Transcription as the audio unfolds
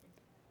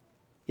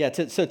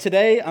So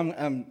today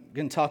I'm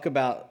going to talk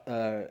about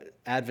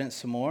Advent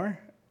some more.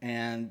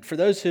 And for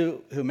those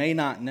who may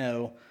not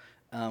know,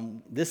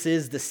 this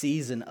is the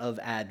season of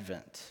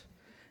Advent.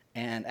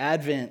 And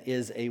Advent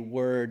is a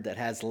word that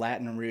has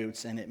Latin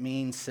roots, and it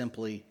means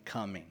simply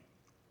coming.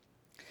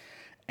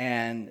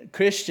 And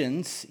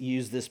Christians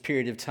use this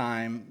period of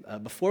time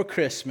before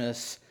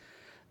Christmas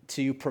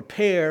to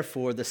prepare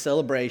for the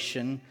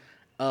celebration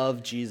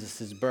of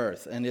Jesus'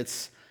 birth. And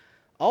it's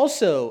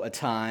also a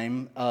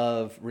time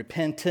of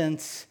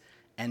repentance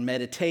and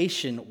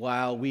meditation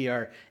while we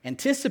are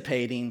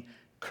anticipating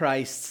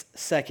Christ's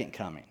second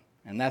coming.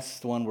 And that's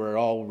the one we're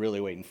all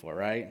really waiting for,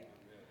 right?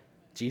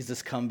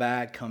 Jesus, come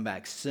back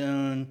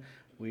soon.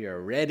 We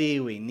are ready.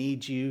 We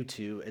need you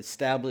to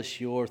establish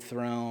your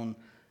throne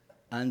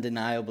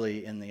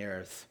undeniably in the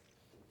earth.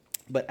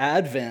 But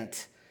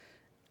Advent,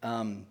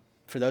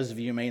 for those of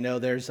you who may know,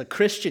 there's a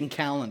Christian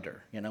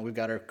calendar. You know, we've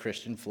got our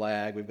Christian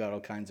flag. We've got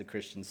all kinds of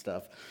Christian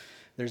stuff.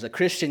 There's a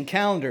Christian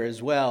calendar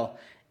as well.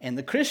 And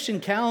the Christian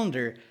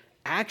calendar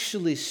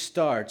actually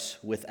starts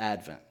with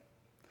Advent.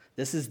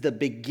 This is the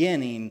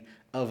beginning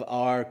of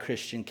our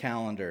Christian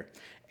calendar.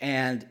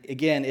 And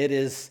again, it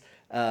is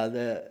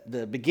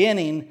the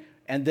beginning,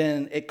 and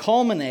then it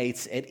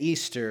culminates at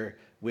Easter,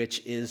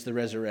 which is the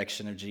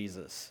resurrection of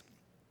Jesus.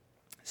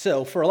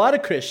 So for a lot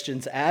of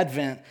Christians,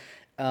 Advent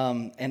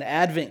and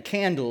Advent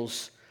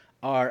candles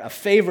are a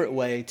favorite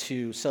way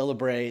to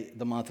celebrate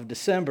the month of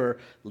December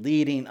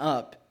leading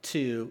up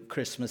to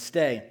Christmas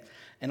Day.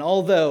 And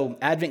although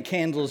Advent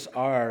candles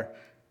are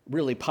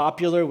really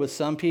popular with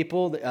some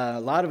people,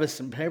 a lot of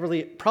us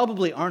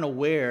probably aren't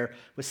aware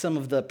with some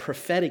of the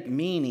prophetic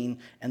meaning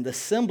and the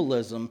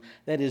symbolism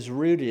that is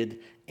rooted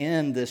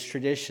in this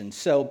tradition.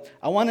 So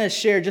I want to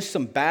share just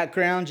some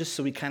background just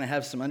so we kind of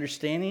have some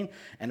understanding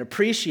and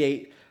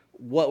appreciate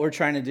what we're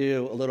trying to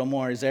do a little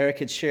more. As Eric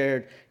had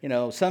shared, you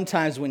know,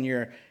 sometimes when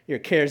you're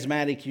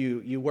charismatic,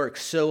 you work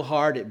so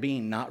hard at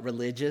being not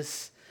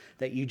religious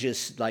that you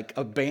just like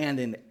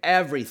abandon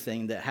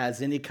everything that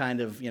has any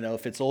kind of, you know,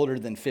 if it's older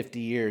than 50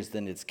 years,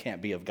 then it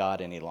can't be of God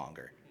any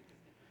longer.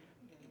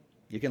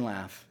 You can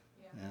laugh.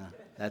 Yeah,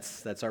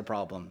 that's our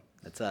problem.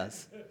 That's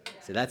us.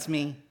 See, that's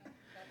me.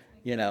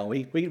 You know,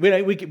 we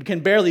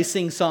can barely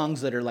sing songs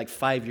that are like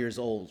 5 years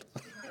old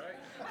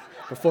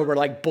before we're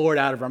like bored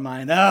out of our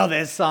mind. Oh,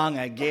 this song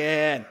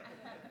again.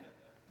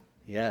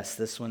 Yes,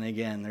 this one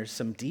again. There's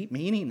some deep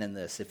meaning in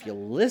this if you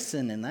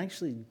listen and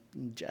actually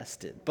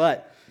ingest it.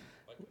 But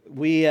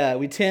we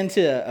tend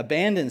to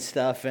abandon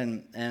stuff,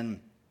 and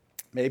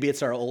maybe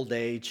it's our old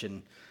age,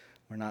 and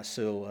we're not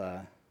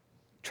so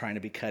trying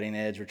to be cutting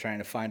edge. We're trying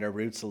to find our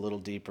roots a little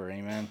deeper,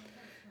 amen?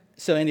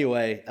 So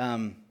anyway,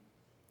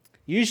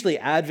 usually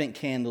Advent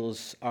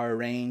candles are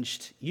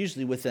arranged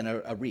usually within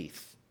a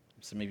wreath.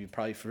 So maybe you're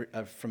probably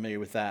familiar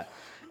with that.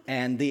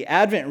 And the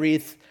Advent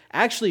wreath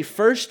actually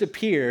first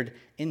appeared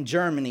in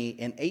Germany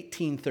in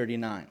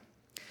 1839.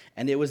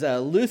 And it was a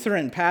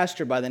Lutheran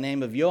pastor by the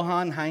name of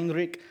Johann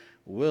Heinrich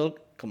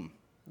Wilhelm,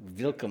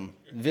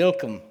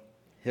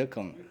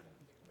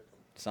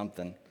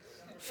 something.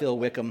 Phil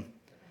Wickham.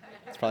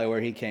 That's probably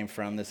where he came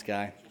from, this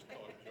guy.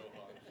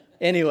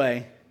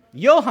 Anyway,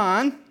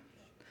 Johann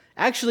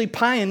actually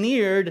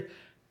pioneered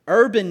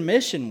urban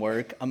mission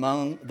work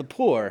among the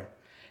poor.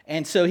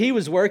 And so he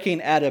was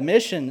working at a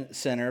mission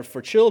center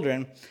for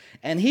children,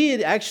 and he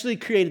had actually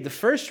created the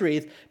first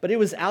wreath, but it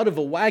was out of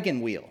a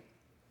wagon wheel.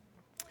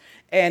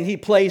 And he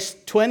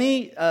placed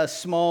 20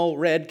 small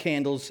red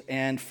candles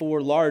and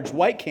 4 large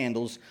white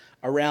candles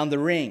around the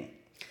ring.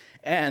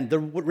 And the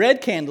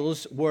red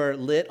candles were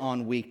lit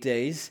on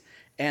weekdays,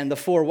 and the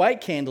 4 white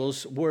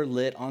candles were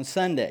lit on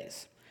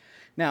Sundays.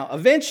 Now,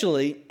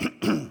 eventually,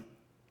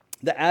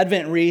 the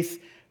Advent wreath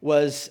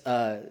was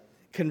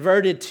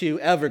converted to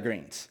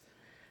evergreens,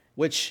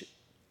 which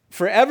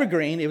for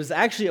evergreen, it was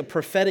actually a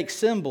prophetic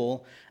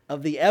symbol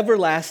of the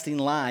everlasting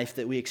life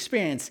that we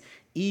experience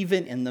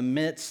even in the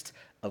midst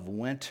of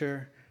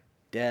winter,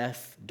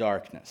 death,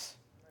 darkness.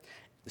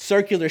 The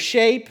circular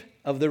shape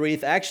of the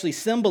wreath actually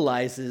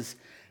symbolizes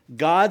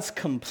God's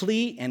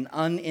complete and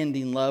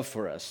unending love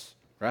for us,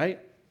 right?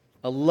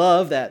 A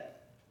love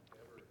that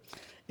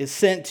is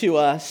sent to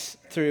us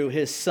through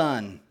His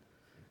Son,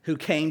 who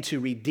came to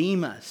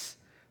redeem us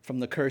from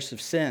the curse of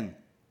sin.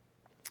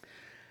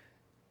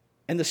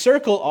 And the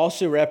circle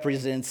also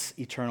represents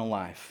eternal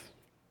life,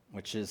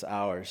 which is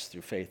ours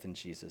through faith in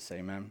Jesus.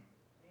 Amen.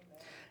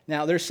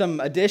 Now, there's some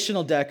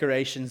additional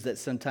decorations that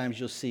sometimes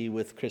you'll see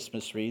with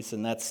Christmas wreaths,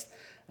 and that's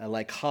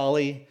like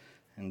holly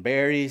and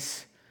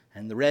berries.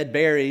 And the red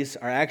berries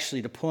are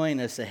actually to point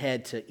us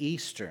ahead to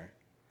Easter,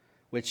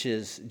 which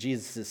is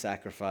Jesus'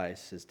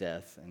 sacrifice, His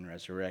death, and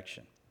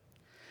resurrection.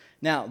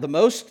 Now, the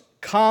most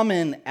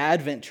common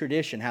Advent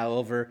tradition,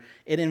 however,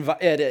 it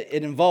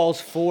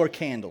involves 4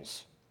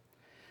 candles.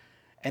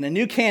 And a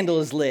new candle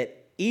is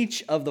lit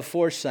each of the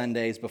 4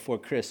 Sundays before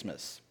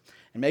Christmas.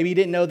 And maybe you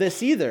didn't know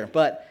this either,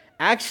 but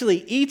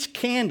actually, each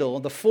candle,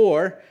 the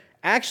 4,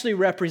 actually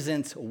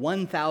represents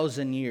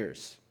 1,000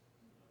 years.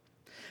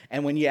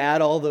 And when you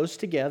add all those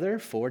together,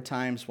 4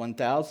 times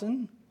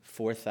 1,000,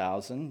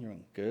 4,000. You're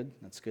good.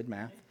 That's good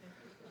math.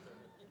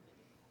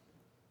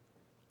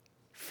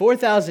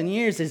 4,000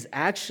 years is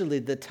actually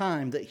the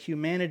time that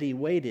humanity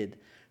waited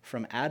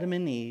from Adam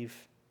and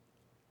Eve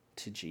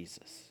to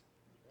Jesus.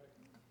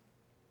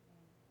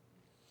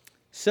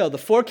 So the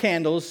 4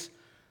 candles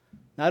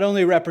not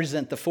only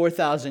represent the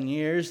 4,000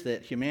 years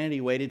that humanity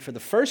waited for the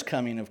first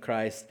coming of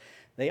Christ,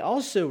 they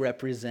also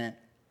represent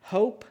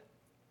hope,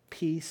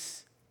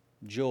 peace,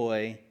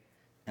 joy,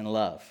 and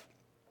love.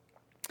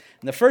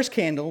 And the first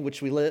candle,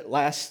 which we lit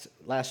last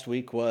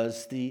week,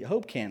 was the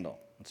hope candle.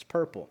 It's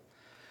purple.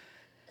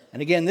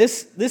 And again,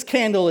 this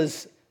candle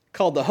is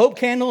called the hope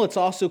candle. It's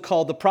also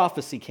called the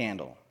prophecy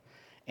candle.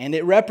 And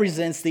it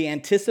represents the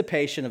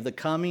anticipation of the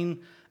coming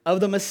of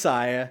the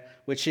Messiah,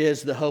 which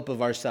is the hope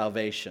of our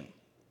salvation.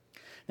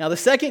 Now, the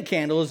second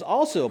candle is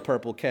also a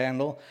purple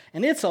candle,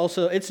 and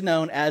it's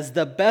known as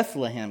the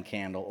Bethlehem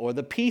candle or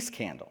the peace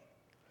candle.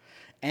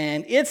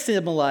 And it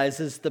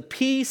symbolizes the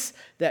peace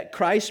that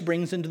Christ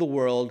brings into the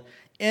world,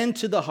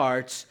 into the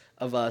hearts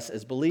of us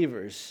as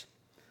believers.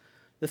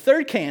 The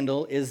third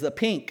candle is the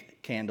pink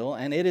candle,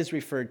 and it is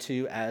referred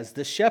to as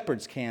the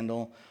shepherd's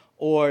candle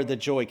or the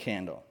joy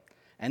candle.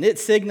 And it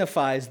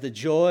signifies the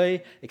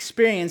joy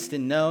experienced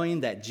in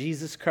knowing that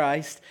Jesus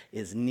Christ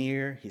is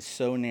near. He's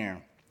so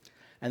near.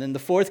 And then the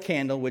fourth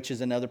candle, which is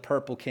another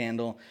purple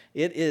candle,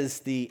 it is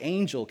the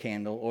angel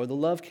candle or the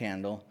love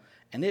candle.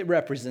 And it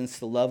represents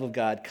the love of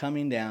God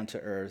coming down to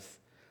earth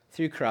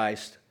through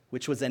Christ,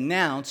 which was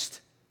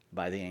announced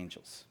by the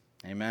angels.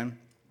 Amen?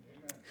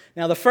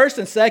 Now, the first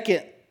and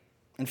second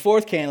and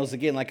fourth candles,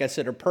 again, like I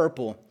said, are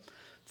purple.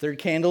 Third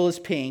candle is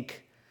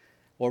pink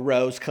or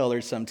rose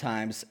colored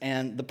sometimes.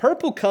 And the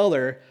purple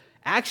color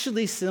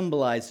actually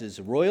symbolizes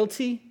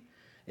royalty.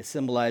 It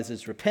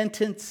symbolizes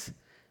repentance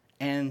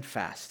and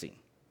fasting.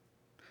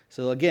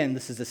 So again,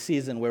 this is a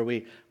season where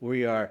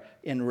we are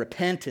in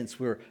repentance.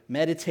 We're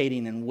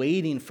meditating and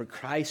waiting for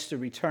Christ to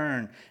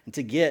return and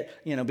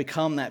to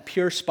become that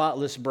pure,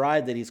 spotless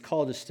bride that He's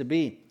called us to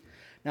be.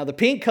 Now, the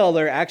pink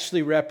color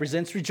actually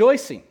represents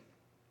rejoicing.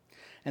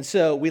 And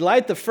so we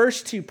light the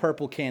first 2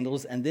 purple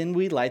candles, and then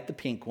we light the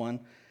pink one,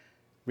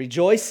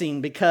 rejoicing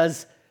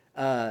because,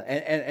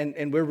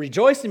 and we're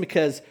rejoicing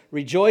because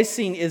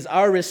rejoicing is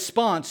our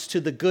response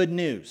to the good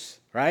news,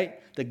 right?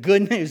 The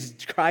good news,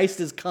 Christ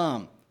has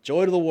come.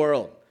 Joy to the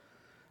world.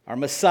 Our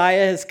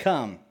Messiah has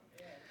come.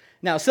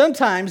 Now,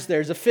 sometimes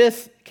there's a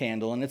 5th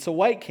candle, and it's a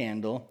white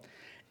candle,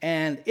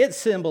 and it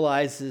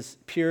symbolizes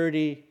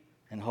purity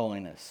and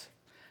holiness.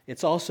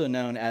 It's also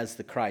known as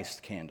the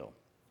Christ candle.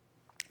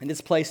 And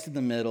it's placed in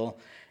the middle,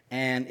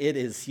 and it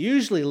is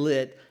usually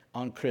lit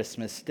on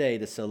Christmas Day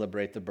to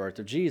celebrate the birth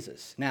of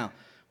Jesus. Now,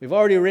 we've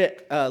already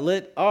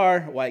lit our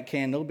white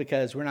candle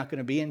because we're not going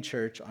to be in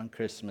church on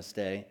Christmas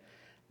Day.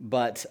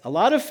 But a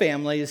lot of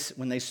families,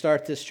 when they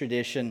start this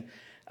tradition,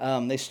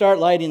 they start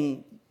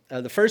lighting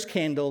the first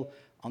candle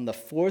on the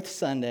 4th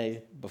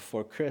Sunday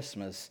before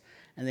Christmas.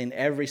 And then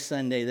every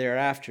Sunday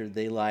thereafter,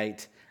 they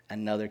light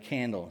another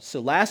candle. So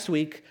last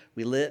week,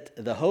 we lit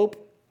the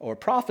hope or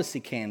prophecy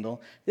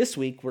candle. This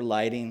week, we're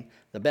lighting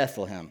the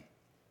Bethlehem.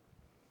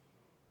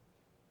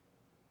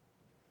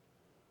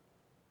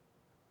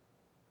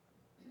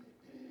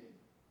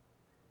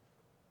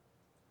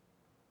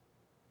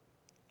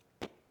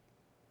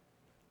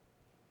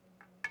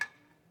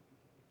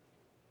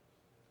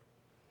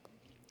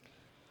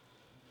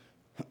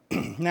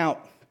 Now,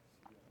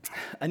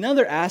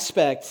 another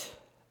aspect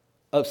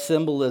of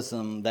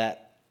symbolism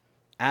that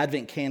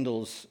Advent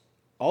candles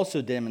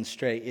also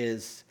demonstrate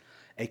is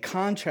a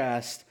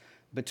contrast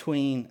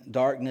between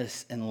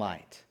darkness and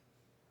light.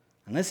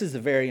 And this is a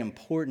very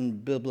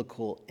important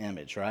biblical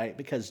image, right?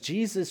 Because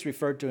Jesus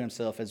referred to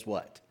himself as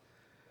what?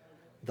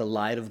 The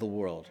light of the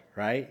world,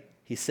 right?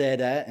 He said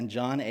that in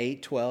John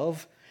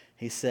 8:12.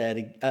 He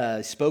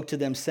spoke to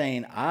them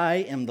saying, I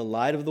am the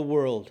light of the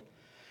world.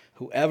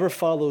 Whoever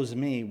follows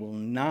me will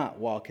not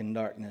walk in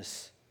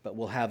darkness, but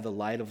will have the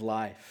light of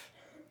life.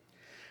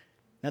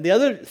 Now, the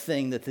other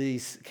thing that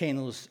these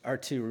candles are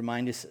to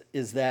remind us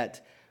is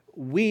that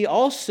we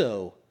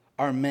also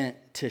are meant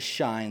to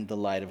shine the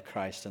light of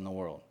Christ in the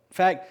world. In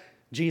fact,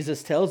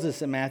 Jesus tells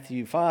us in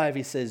Matthew 5,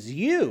 he says,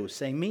 you,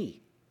 say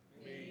me.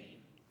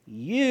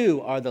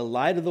 You are the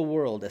light of the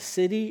world. A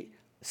city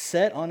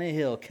set on a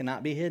hill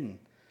cannot be hidden.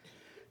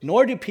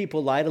 Nor do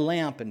people light a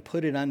lamp and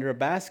put it under a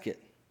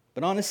basket,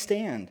 but on a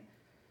stand.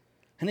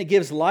 And it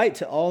gives light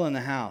to all in the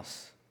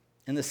house.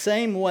 In the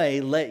same way,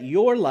 let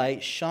your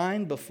light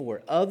shine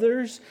before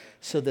others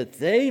so that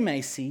they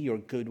may see your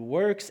good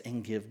works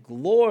and give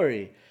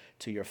glory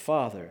to your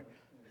Father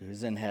who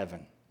is in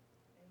heaven.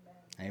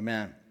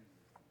 Amen.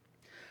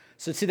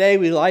 So today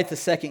we light the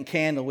second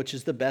candle, which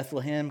is the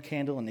Bethlehem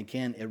candle. And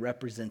again, it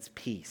represents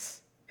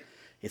peace.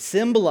 It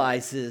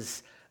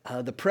symbolizes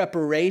the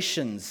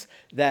preparations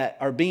that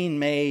are being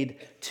made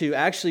to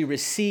actually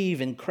receive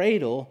and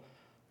cradle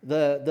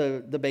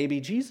the baby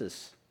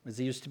Jesus as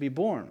he used to be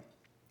born.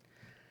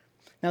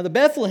 Now, the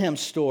Bethlehem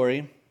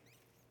story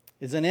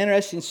is an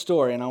interesting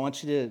story, and I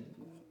want you to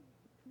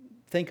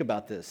think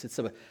about this.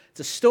 It's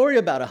a story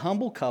about a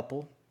humble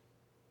couple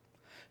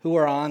who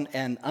are on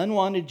an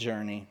unwanted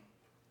journey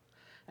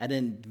at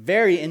a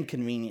very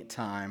inconvenient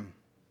time,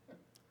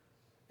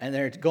 and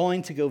they're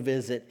going to go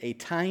visit a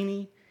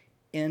tiny,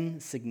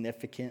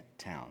 insignificant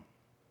town.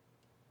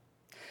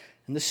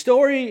 And the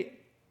story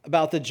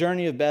about the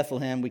journey of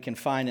Bethlehem we can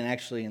find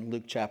in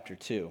Luke chapter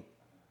 2.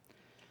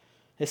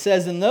 It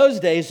says, in those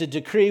days a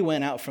decree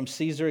went out from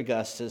Caesar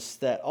Augustus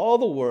that all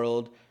the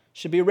world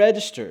should be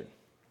registered.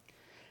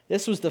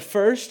 This was the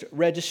first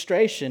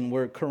registration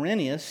where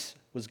Quirinius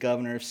was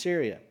governor of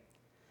Syria.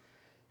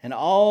 And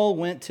all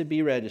went to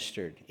be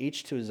registered,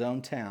 each to his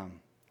own town.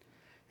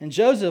 And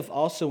Joseph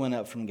also went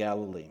up from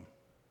Galilee,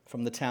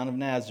 from the town of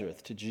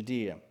Nazareth to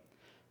Judea,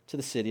 to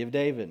the city of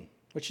David,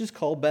 which is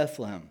called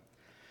Bethlehem,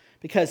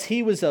 because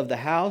he was of the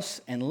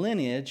house and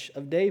lineage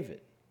of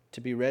David,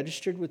 to be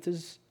registered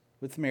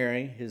with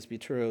Mary, his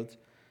betrothed,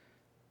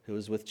 who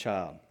was with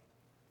child.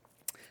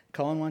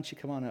 Colin, why don't you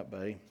come on up,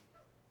 buddy?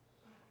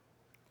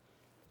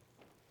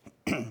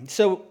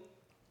 So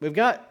we've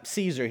got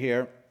Caesar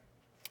here,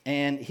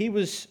 and he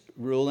was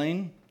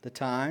ruling the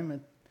time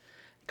and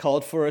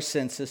called for a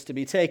census to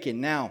be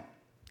taken. Now,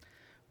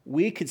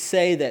 we could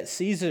say that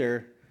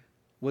Caesar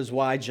was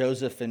why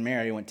Joseph and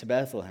Mary went to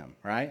Bethlehem,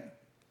 right?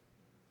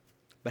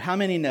 But how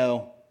many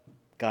know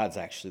God's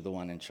actually the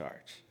one in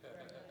charge,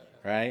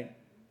 right?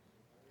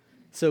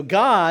 So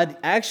God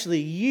actually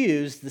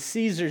used the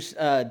Caesar's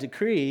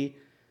decree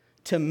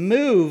to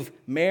move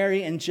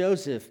Mary and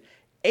Joseph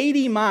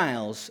 80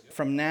 miles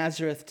from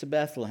Nazareth to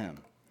Bethlehem.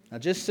 Now,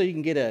 just so you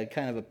can get a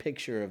kind of a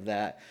picture of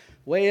that,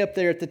 way up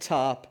there at the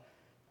top,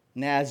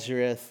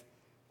 Nazareth,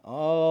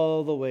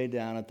 all the way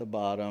down at the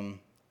bottom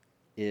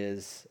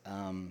is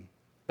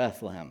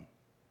Bethlehem.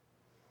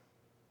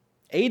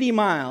 80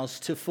 miles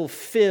to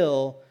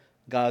fulfill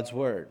God's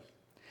word.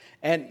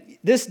 And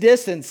this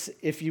distance,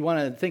 if you want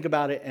to think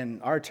about it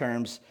in our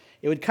terms,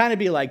 it would kind of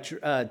be like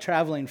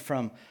traveling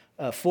from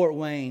Fort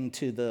Wayne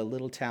to the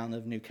little town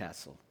of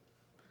Newcastle,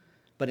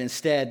 but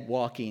instead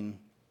walking,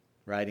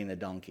 riding a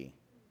donkey.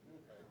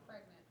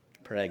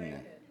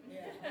 Pregnant.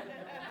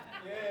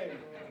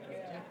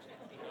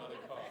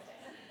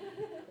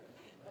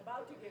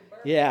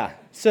 Yeah.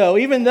 So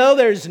even though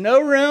there's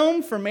no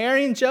room for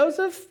Mary and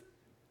Joseph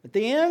at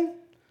the end,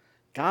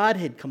 God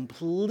had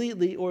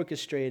completely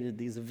orchestrated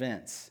these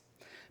events.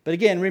 But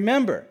again,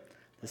 remember,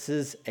 this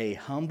is a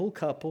humble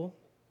couple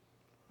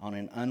on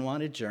an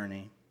unwanted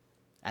journey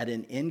at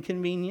an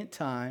inconvenient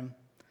time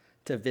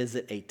to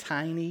visit a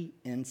tiny,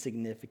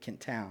 insignificant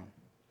town.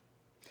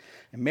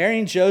 And Mary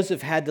and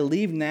Joseph had to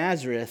leave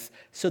Nazareth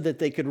so that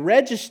they could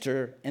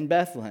register in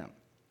Bethlehem.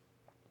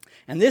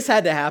 And this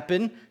had to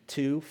happen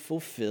to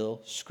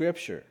fulfill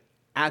Scripture,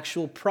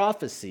 actual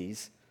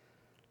prophecies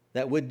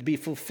that would be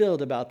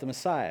fulfilled about the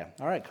Messiah.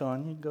 All right,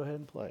 Cohen, you can go ahead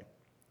and play.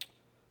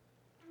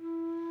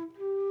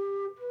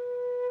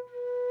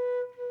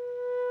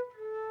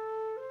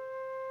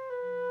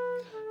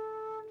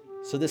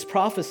 So this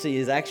prophecy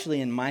is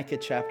actually in Micah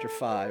chapter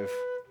 5.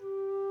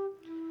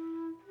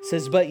 It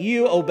says, "But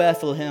you, O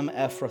Bethlehem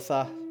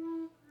Ephrathah,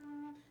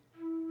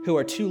 who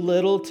are too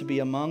little to be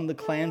among the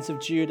clans of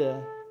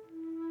Judah,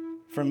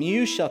 from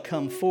you shall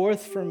come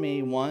forth for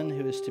me one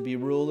who is to be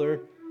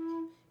ruler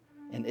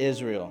in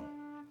Israel,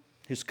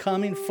 whose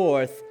coming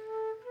forth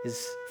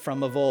is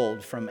from of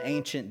old, from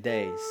ancient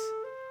days.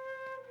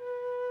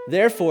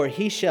 Therefore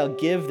he shall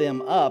give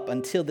them up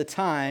until the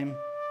time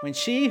when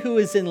she who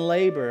is in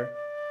labor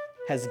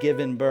has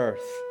given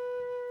birth.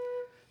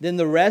 Then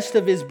the rest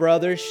of his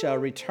brothers shall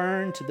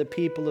return to the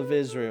people of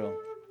Israel.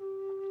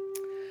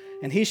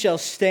 And he shall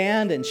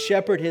stand and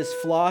shepherd his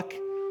flock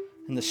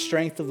in the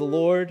strength of the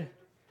Lord,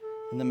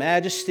 in the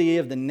majesty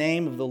of the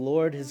name of the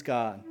Lord his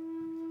God.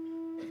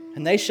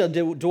 And they shall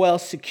dwell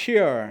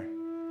secure,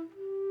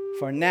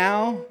 for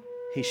now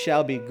he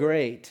shall be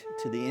great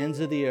to the ends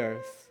of the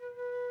earth,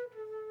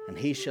 and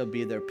he shall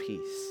be their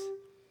peace."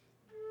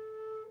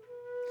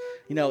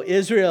 You know,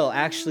 Israel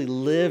actually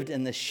lived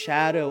in the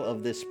shadow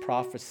of this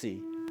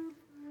prophecy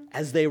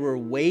as they were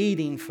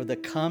waiting for the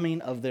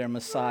coming of their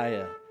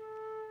Messiah.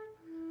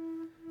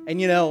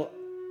 And you know,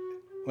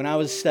 when I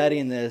was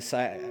studying this,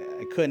 I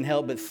couldn't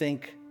help but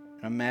think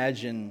and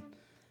imagine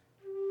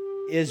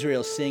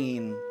Israel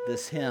singing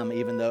this hymn,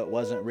 even though it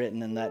wasn't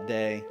written in that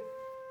day.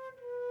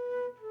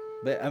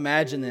 But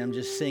imagine them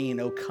just singing,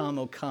 O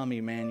come,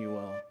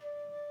 Emmanuel."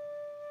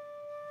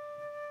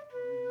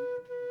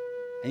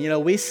 And you know,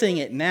 we sing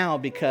it now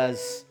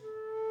because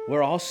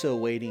we're also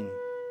waiting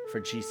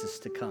for Jesus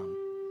to come.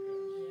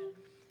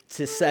 It's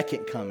his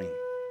second coming.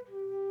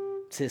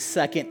 It's his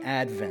second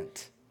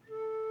advent.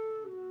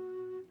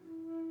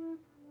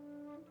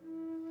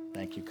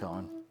 Thank you,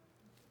 Colin.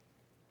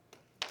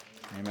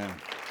 Amen.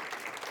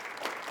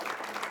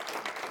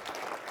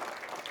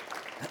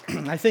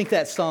 I think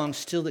that song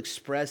still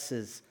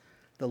expresses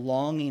the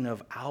longing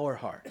of our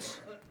hearts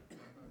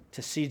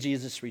to see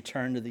Jesus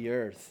return to the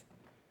earth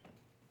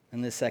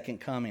in the second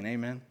coming.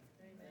 Amen?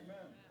 Amen.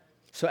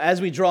 So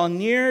as we draw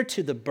near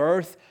to the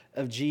birth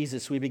of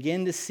Jesus, we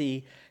begin to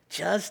see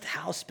just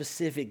how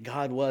specific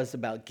God was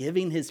about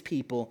giving his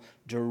people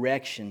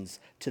directions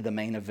to the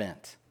main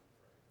event.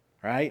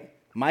 Right?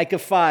 Micah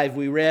 5,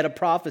 we read a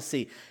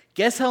prophecy.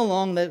 Guess how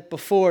long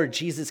before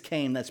Jesus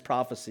came this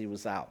prophecy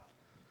was out?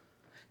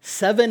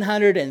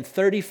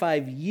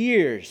 735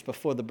 years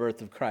before the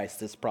birth of Christ,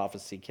 this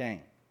prophecy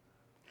came.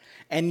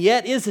 And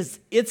yet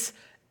it's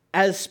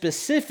as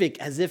specific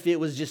as if it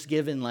was just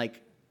given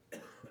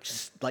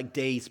just like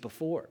days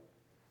before. In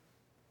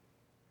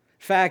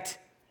fact,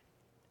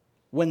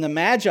 when the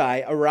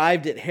Magi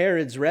arrived at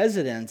Herod's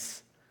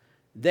residence,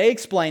 they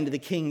explained to the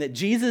king that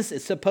Jesus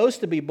is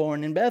supposed to be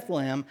born in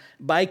Bethlehem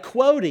by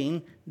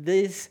quoting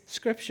these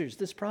scriptures,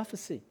 this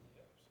prophecy.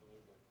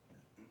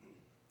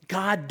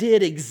 God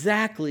did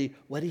exactly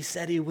what he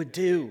said he would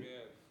do.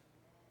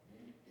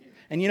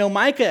 And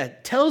Micah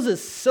tells us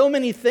so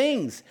many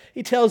things.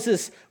 He tells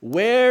us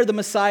where the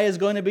Messiah is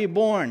going to be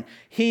born.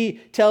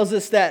 He tells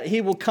us that he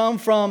will come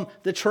from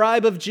the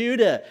tribe of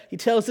Judah. He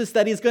tells us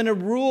that he's going to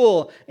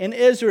rule in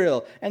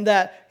Israel and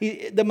that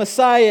the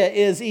Messiah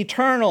is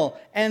eternal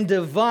and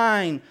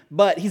divine,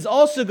 but he's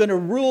also going to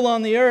rule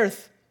on the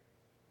earth.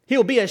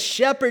 He'll be a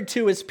shepherd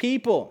to his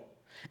people.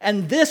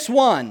 And this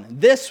one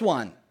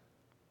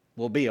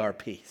will be our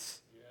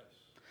peace. Yes.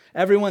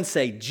 Everyone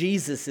say,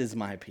 Jesus is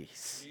my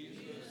peace.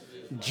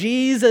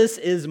 Jesus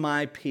is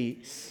my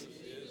peace.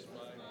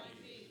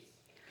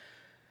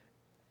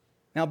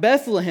 Now,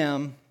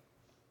 Bethlehem,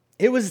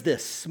 it was the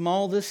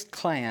smallest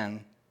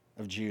clan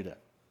of Judah.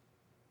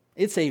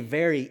 It's a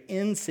very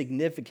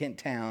insignificant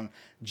town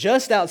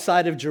just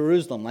outside of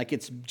Jerusalem, like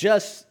it's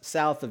just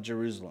south of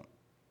Jerusalem.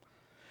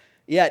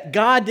 Yet,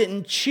 God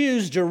didn't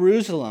choose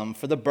Jerusalem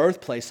for the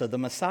birthplace of the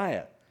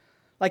Messiah.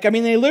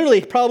 They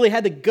literally probably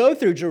had to go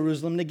through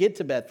Jerusalem to get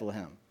to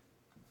Bethlehem.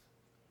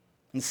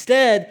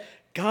 Instead,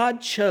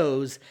 God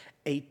chose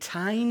a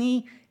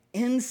tiny,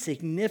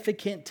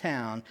 insignificant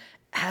town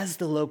as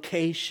the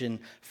location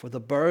for the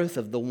birth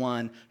of the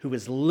one who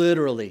is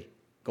literally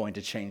going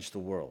to change the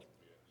world.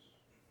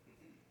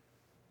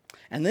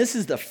 And this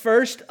is the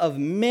first of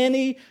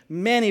many,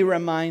 many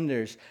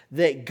reminders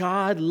that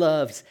God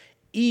loves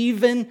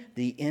even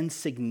the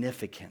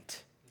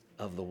insignificant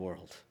of the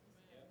world.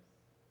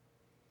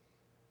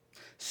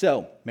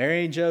 So,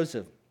 Mary and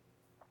Joseph,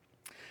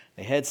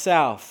 they head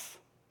south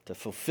to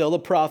fulfill a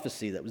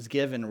prophecy that was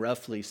given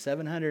roughly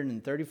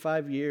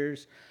 735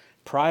 years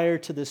prior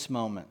to this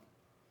moment.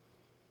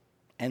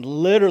 And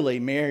literally,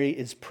 Mary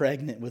is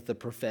pregnant with the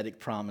prophetic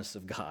promise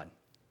of God.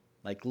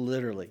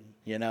 Literally,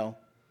 And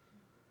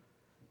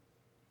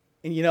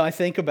I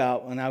think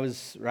about, when I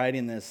was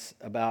writing this,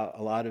 about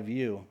a lot of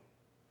you.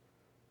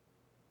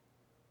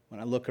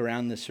 When I look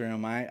around this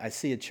room, I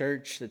see a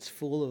church that's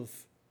full of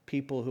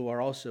people who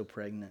are also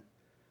pregnant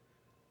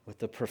with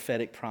the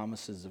prophetic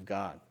promises of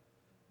God.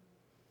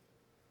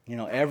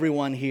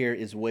 Everyone here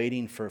is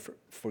waiting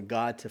for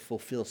God to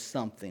fulfill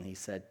something he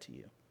said to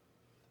you.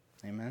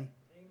 Amen?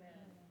 Amen.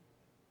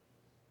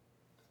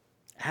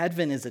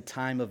 Advent is a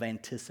time of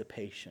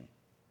anticipation.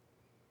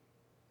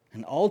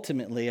 And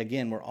ultimately,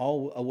 again, we're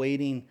all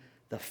awaiting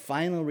the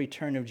final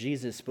return of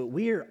Jesus, but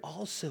we are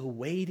also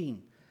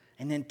waiting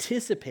and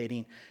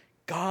anticipating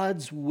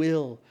God's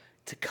will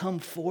to come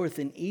forth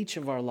in each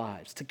of our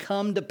lives, to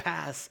come to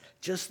pass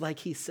just like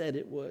he said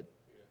it would.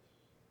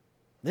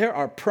 There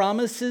are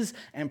promises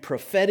and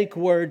prophetic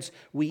words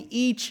we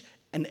each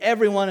and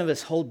every one of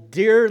us hold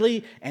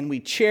dearly and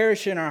we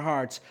cherish in our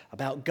hearts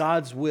about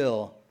God's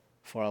will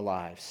for our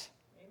lives.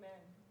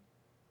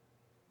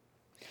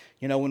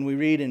 Amen. When we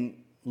read in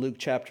Luke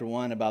chapter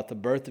 1 about the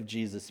birth of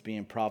Jesus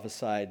being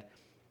prophesied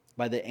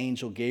by the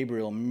angel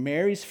Gabriel,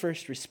 Mary's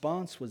first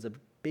response was a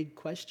big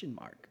question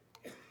mark.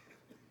 It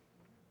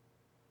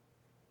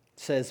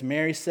says,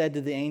 Mary said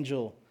to the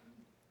angel,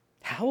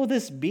 "How will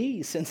this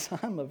be since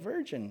I'm a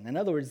virgin?" In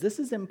other words, this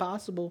is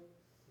impossible.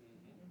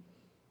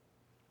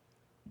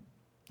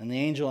 And the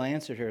angel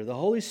answered her, "The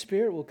Holy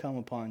Spirit will come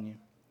upon you,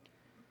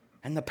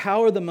 and the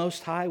power of the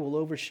Most High will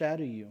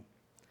overshadow you.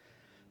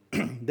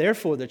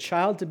 Therefore, the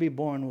child to be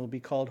born will be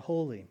called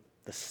Holy,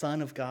 the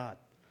Son of God.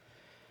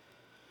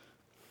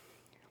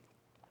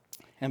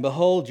 And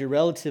behold, your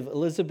relative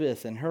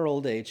Elizabeth in her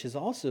old age has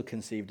also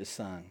conceived a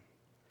son.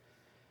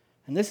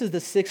 And this is the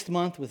 6th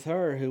month with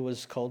her who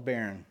was called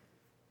barren.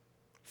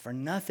 For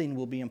nothing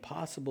will be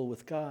impossible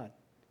with God."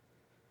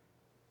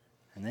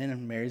 And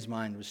then Mary's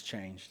mind was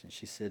changed, and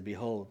she said,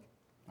 "Behold,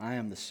 I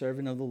am the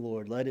servant of the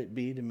Lord. Let it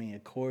be to me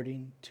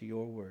according to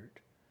your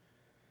word."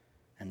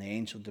 And the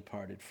angel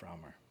departed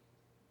from her.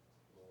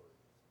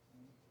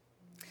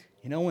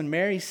 When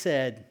Mary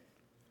said,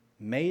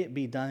 "May it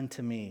be done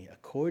to me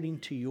according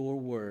to your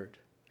word,"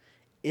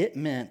 it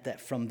meant that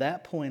from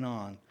that point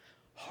on,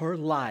 her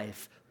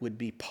life would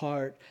be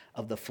part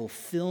of the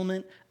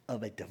fulfillment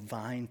of a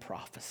divine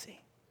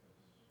prophecy.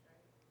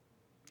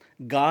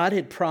 God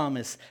had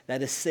promised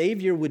that a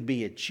Savior would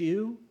be a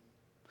Jew,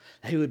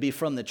 that he would be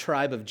from the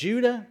tribe of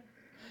Judah,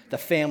 the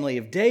family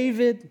of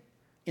David,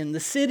 in the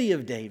city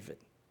of David.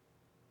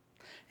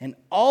 And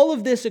all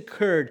of this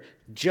occurred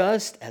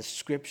just as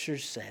Scripture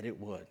said it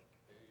would.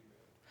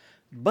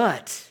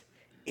 But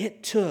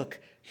it took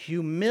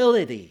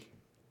humility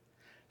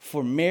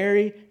for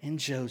Mary and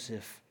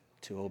Joseph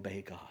to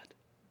obey God.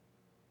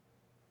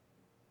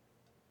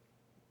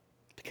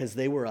 Because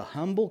they were a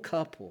humble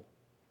couple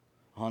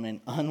on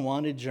an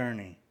unwanted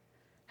journey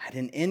at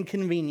an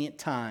inconvenient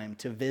time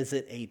to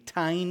visit a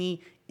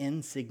tiny,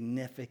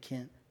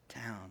 insignificant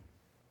town.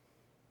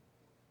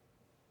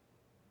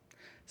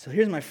 So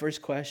here's my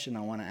first question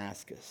I want to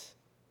ask us.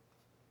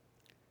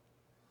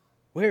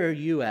 Where are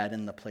you at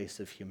in the place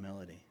of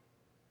humility?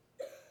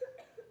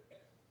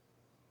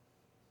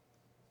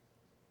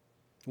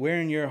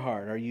 Where in your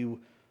heart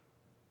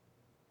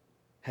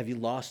have you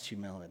lost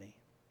humility?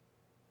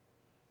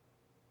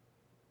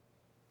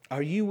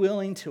 Are you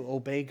willing to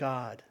obey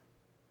God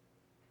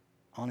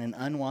on an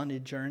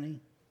unwanted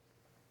journey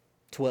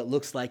to what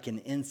looks like an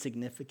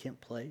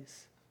insignificant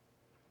place?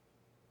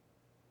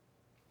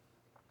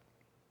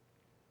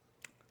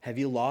 Have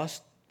you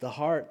lost the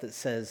heart that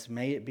says,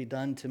 "May it be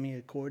done to me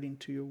according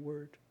to your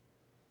word"?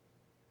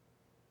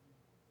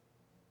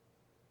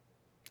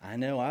 I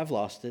know I've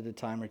lost it a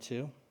time or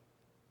two.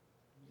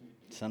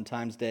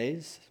 Sometimes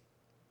days,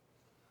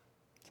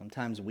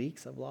 sometimes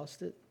weeks I've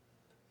lost it,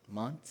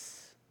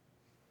 months.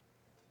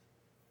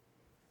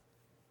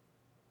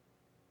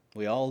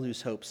 We all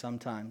lose hope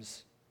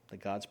sometimes that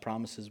God's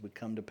promises would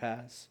come to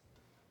pass.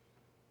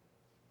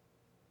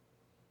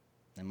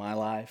 In my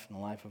life, in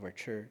the life of our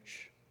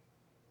church.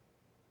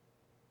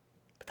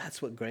 But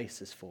that's what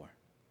grace is for.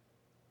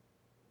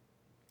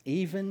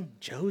 Even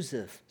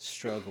Joseph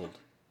struggled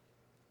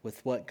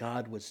with what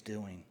God was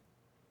doing.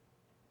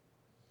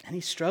 And he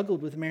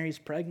struggled with Mary's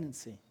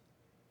pregnancy.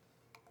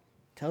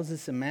 It tells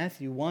us in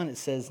Matthew 1, it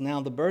says,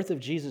 "Now the birth of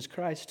Jesus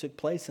Christ took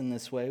place in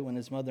this way when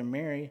his mother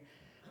Mary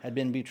had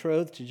been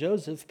betrothed to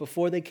Joseph.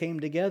 Before they came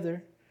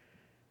together,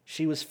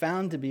 she was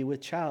found to be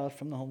with child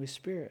from the Holy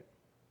Spirit.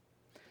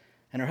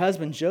 And her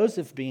husband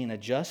Joseph, being a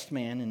just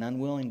man and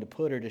unwilling to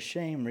put her to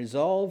shame,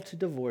 resolved to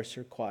divorce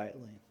her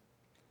quietly.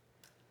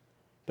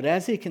 But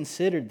as he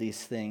considered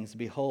these things,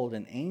 behold,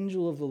 an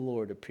angel of the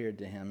Lord appeared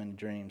to him in a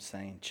dream,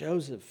 saying,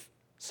 'Joseph,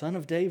 son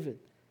of David,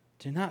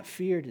 do not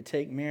fear to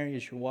take Mary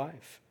as your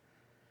wife,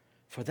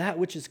 for that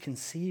which is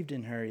conceived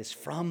in her is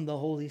from the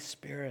Holy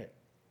Spirit.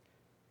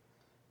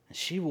 And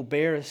she will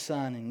bear a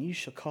son, and you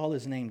shall call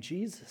his name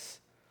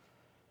Jesus,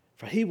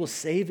 for he will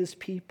save his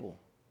people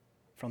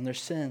from their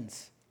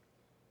sins.'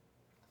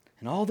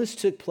 And all this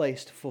took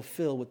place to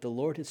fulfill what the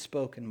Lord had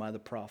spoken by the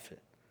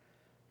prophet.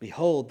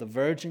 'Behold, the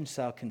virgin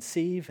shall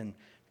conceive and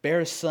bear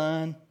a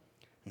son,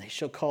 and they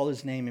shall call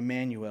his name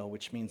Emmanuel,'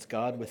 which means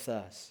God with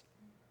us.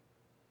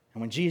 And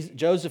when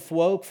Joseph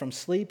woke from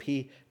sleep,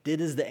 he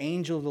did as the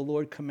angel of the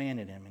Lord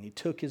commanded him, and he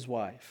took his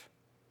wife,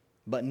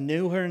 but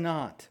knew her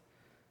not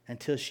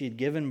until she had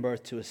given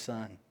birth to a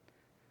son,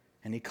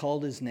 and he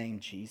called his name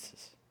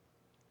Jesus."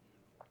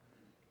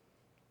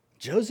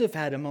 Joseph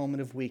had a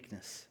moment of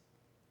weakness,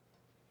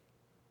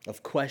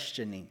 of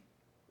questioning.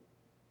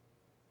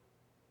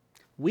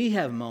 We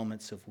have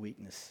moments of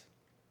weakness.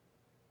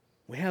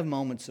 We have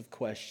moments of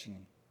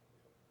questioning.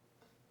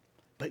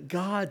 But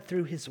God,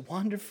 through his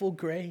wonderful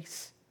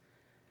grace,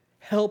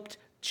 helped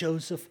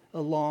Joseph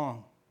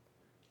along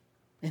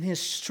in his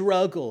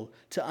struggle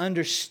to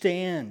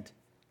understand,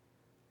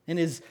 in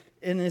his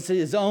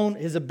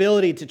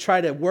ability to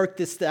try to work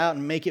this out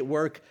and make it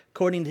work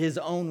according to his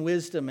own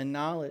wisdom and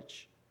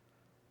knowledge.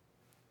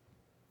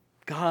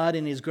 God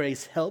in his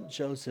grace helped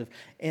Joseph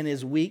in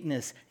his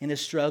weakness, in his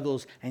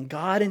struggles, and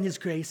God in his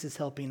grace is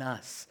helping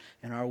us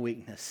in our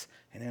weakness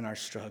and in our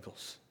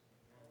struggles.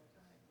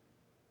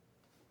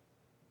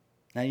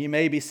 Now you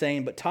may be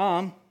saying, "But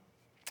Tom,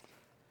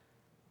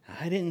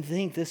 I didn't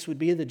think this would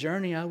be the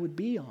journey I would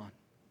be on.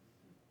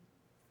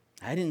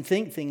 I didn't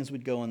think things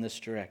would go in this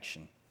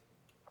direction."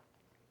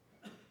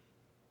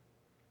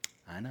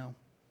 I know.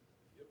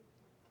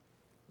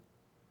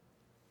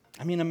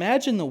 I mean,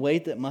 imagine the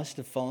weight that must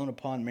have fallen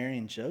upon Mary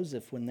and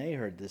Joseph when they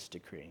heard this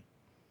decree.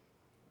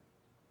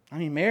 I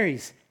mean,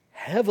 Mary's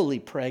heavily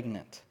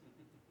pregnant.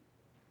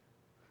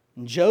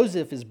 And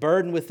Joseph is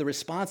burdened with the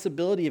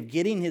responsibility of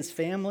getting his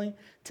family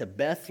to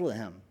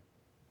Bethlehem.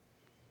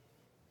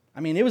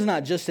 I mean, it was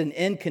not just an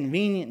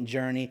inconvenient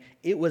journey,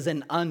 it was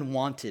an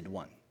unwanted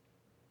one.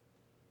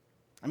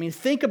 I mean,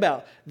 think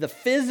about the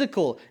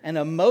physical and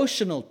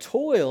emotional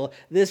toil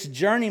this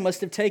journey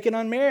must have taken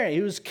on Mary,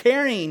 who was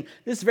carrying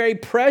this very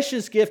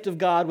precious gift of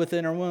God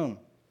within her womb.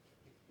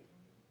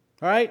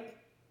 All right?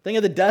 Think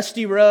of the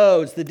dusty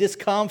roads, the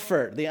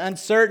discomfort, the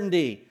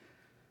uncertainty.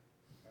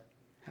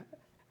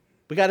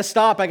 We got to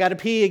stop. I got to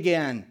pee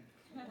again.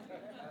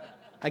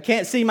 I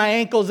can't see my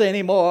ankles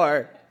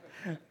anymore.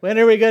 When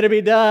are we going to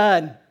be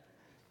done?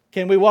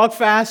 Can we walk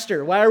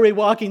faster? Why are we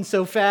walking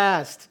so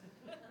fast?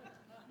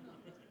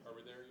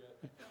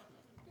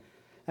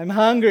 I'm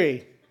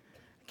hungry.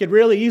 I could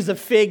really use a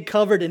fig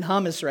covered in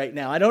hummus right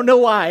now. I don't know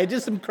why. I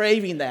just am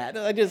craving that.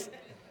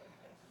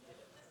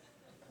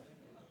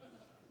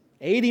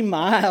 80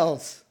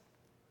 miles.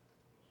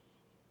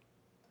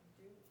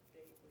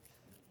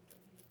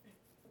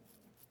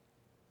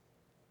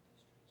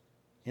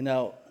 You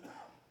know,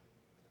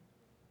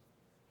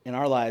 in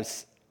our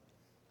lives,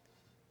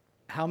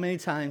 how many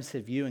times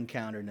have you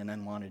encountered an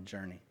unwanted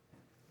journey?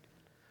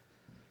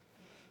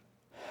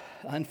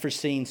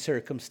 Unforeseen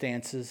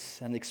circumstances,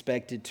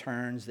 unexpected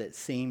turns that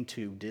seem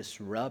to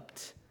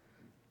disrupt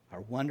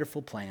our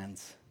wonderful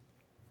plans.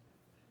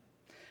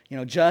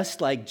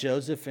 Just like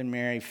Joseph and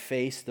Mary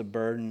faced the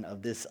burden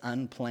of this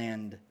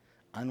unplanned,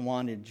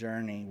 unwanted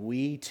journey,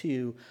 we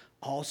too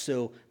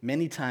also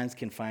many times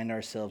can find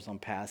ourselves on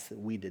paths that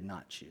we did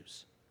not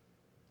choose.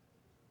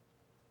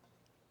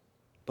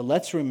 But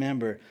let's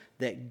remember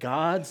that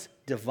God's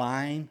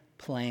divine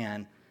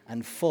plan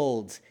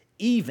unfolds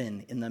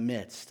even in the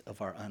midst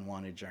of our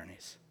unwanted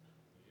journeys.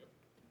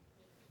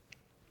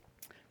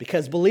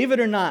 Because believe it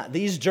or not,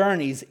 these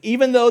journeys,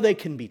 even though they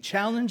can be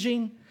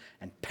challenging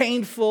and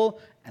painful,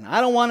 and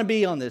I don't want to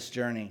be on this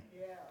journey,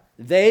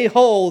 they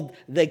hold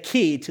the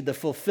key to the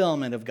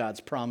fulfillment of God's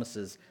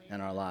promises in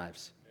our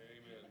lives.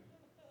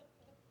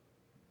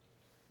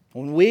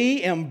 When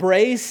we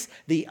embrace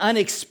the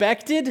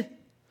unexpected,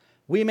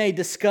 we may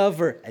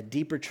discover a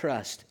deeper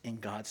trust in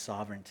God's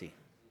sovereignty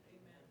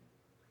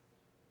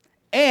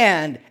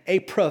and a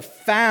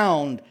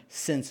profound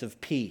sense of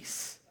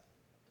peace.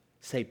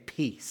 Say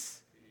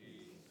peace.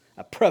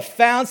 A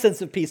profound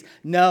sense of peace,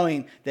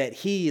 knowing that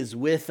He is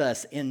with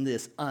us in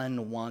this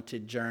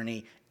unwanted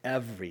journey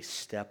every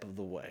step of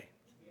the way.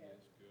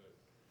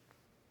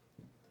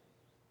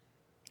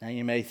 Now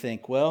you may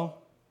think,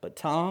 well, but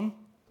Tom,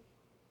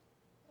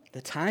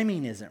 the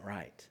timing isn't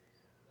right.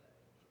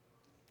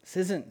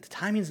 The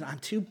timing's, I'm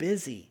too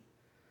busy.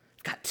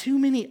 I've got too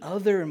many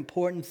other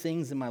important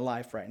things in my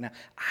life right now.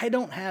 I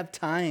don't have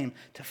time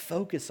to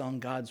focus on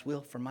God's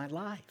will for my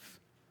life.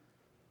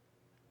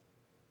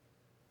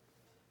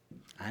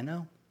 I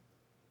know.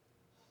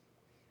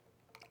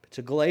 But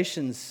so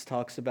Galatians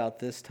talks about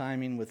this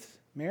timing with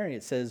Mary.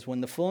 It says,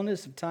 when the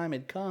fullness of time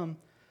had come,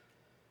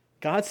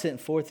 God sent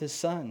forth His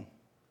Son,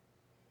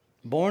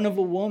 born of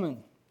a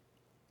woman,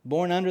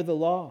 born under the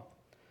law,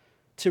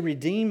 to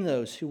redeem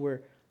those who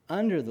were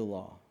under the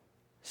law,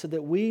 so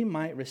that we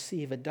might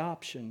receive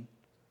adoption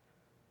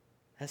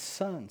as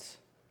sons.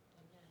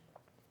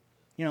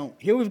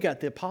 Here we've got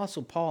the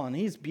Apostle Paul, and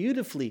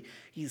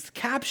he's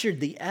captured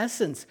the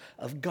essence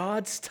of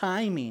God's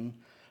timing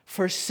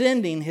for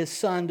sending His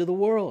Son to the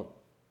world.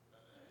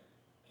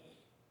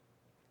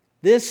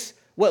 This,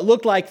 what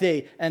looked like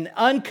an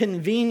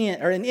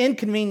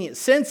inconvenient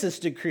census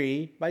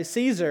decree by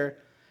Caesar,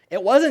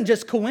 it wasn't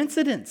just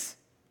coincidence.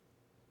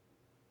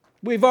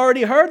 We've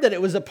already heard that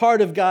it was a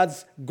part of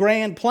God's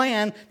grand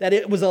plan, that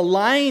it was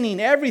aligning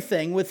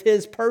everything with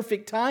His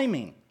perfect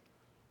timing.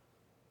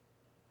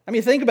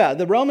 Think about it.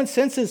 The Roman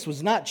census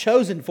was not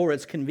chosen for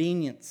its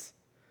convenience.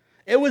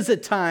 It was a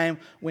time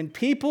when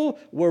people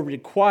were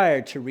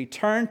required to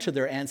return to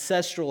their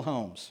ancestral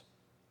homes.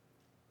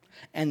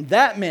 And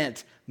that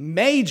meant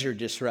major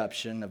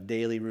disruption of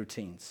daily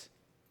routines.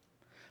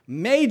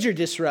 Major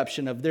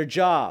disruption of their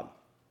job.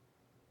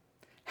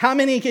 How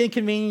many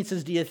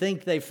inconveniences do you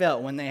think they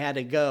felt when they had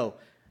to go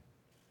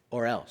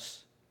or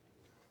else?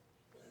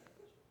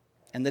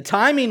 And the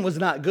timing was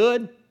not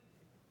good,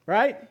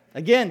 right?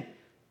 Again,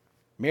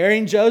 Mary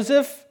and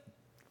Joseph,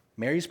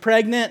 Mary's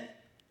pregnant,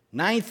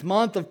 9th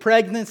month of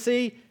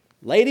pregnancy.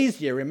 Ladies,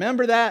 do you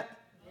remember that?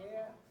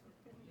 Yeah.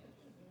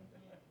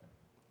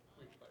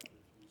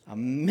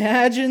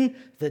 Imagine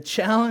the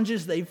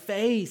challenges they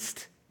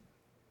faced.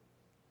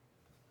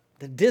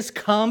 The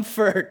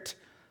discomfort,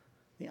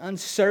 the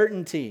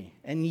uncertainty.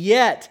 And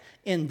yet,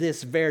 in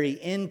this very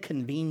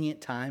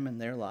inconvenient time in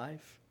their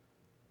life,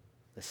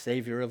 the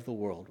Savior of the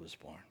world was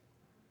born.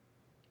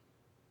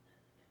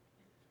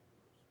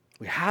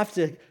 We have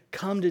to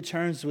come to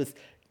terms with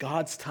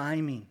God's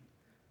timing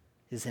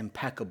is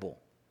impeccable.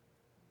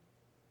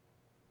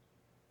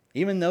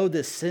 Even though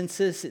the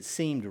census, it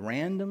seemed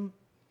random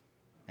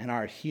and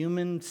our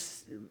human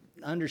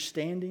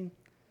understanding,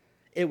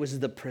 it was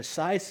the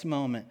precise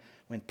moment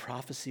when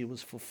prophecy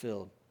was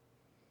fulfilled.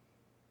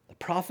 The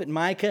prophet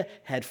Micah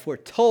had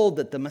foretold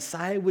that the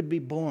Messiah would be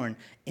born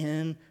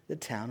in the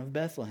town of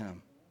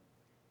Bethlehem.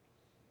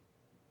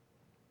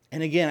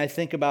 And again, I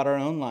think about our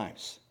own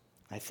lives.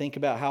 I think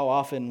about how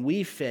often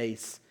we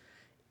face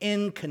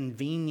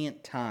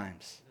inconvenient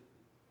times.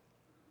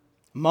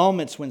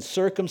 Moments when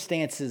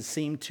circumstances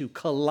seem to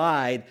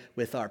collide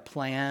with our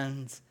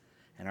plans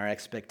and our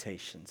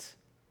expectations.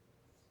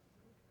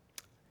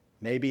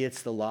 Maybe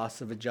it's the loss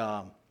of a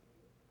job.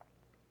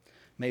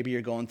 Maybe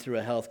you're going through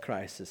a health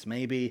crisis.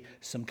 Maybe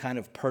some kind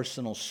of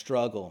personal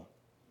struggle.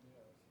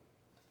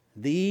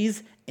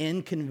 These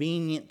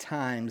inconvenient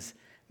times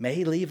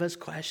may leave us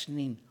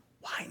questioning,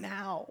 why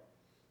now?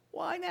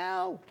 Why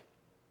now?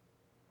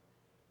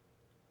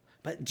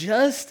 But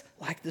just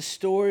like the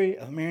story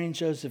of Mary and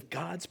Joseph,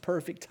 God's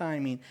perfect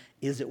timing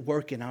is at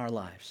work in our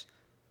lives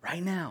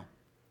right now.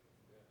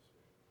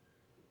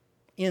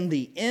 In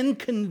the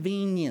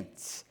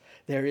inconvenience,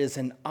 there is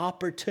an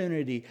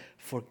opportunity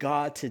for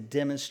God to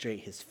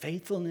demonstrate His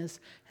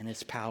faithfulness and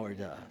His power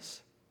to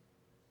us.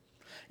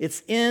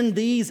 It's in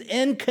these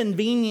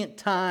inconvenient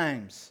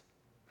times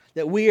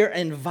that we are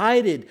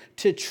invited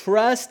to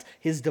trust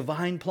His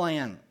divine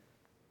plan,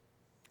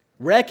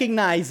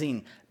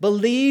 recognizing,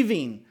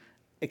 believing,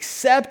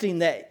 accepting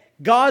that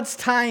God's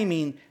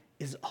timing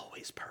is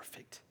always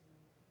perfect.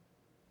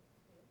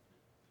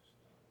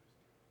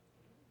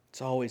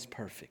 It's always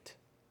perfect.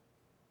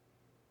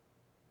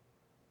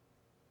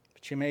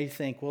 But you may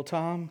think, well,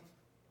 Tom,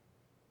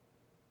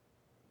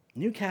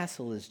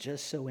 Newcastle is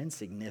just so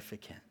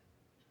insignificant.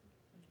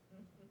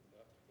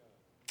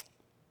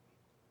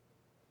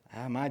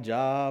 My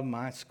job,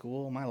 my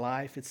school, my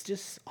life, it's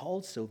just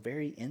all so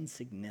very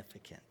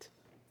insignificant.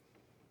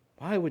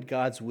 Why would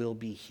God's will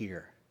be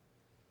here?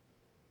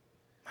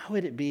 Why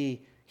would it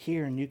be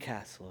here in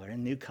Newcastle or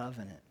in New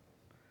Covenant?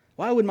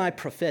 Why would my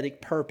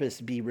prophetic purpose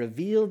be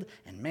revealed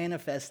and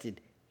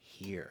manifested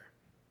here?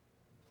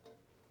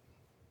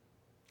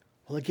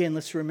 Well, again,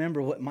 let's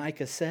remember what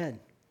Micah said.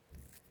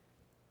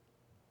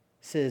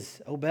 He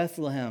says, O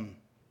Bethlehem,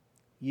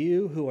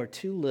 you who are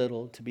too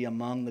little to be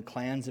among the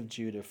clans of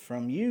Judah,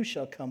 from you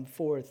shall come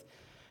forth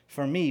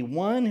for me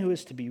one who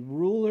is to be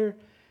ruler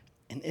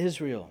in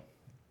Israel,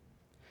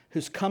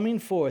 whose coming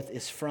forth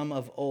is from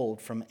of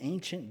old, from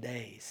ancient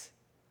days.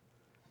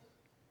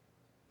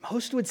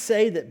 Most would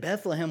say that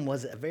Bethlehem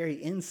was a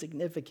very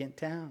insignificant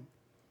town.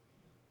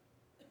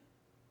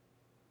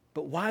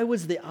 But why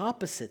was the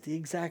opposite, the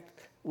exact,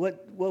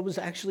 what was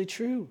actually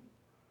true?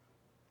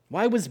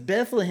 Why was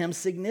Bethlehem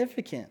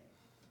significant?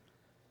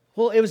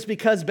 Well, it was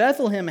because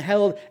Bethlehem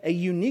held a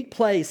unique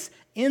place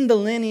in the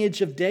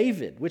lineage of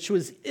David, which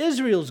was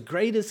Israel's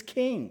greatest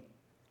king.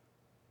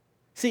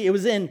 See, it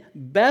was in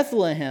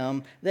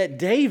Bethlehem that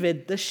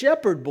David, the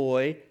shepherd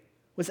boy,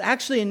 was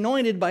actually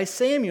anointed by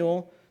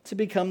Samuel to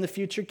become the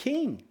future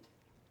king.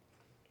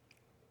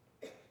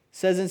 It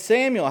says in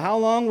Samuel, how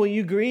long will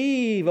you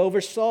grieve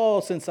over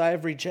Saul since I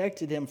have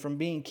rejected him from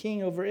being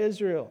king over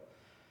Israel?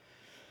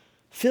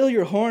 Fill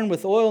your horn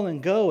with oil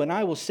and go, and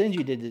I will send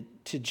you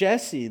to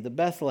Jesse the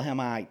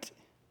Bethlehemite.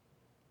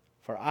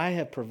 For I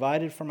have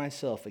provided for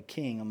myself a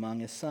king among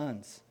his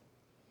sons.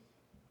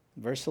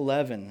 Verse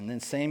 11, and then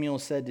Samuel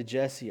said to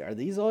Jesse, are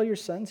these all your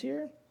sons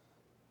here?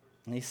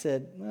 And he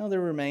said, well,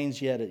 there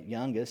remains yet a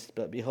youngest,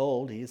 but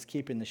behold, he is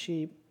keeping the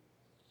sheep.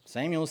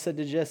 Samuel said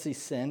to Jesse,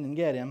 send and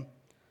get him,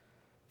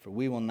 for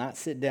we will not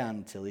sit down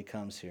until he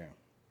comes here.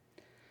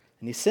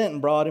 And he sent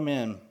and brought him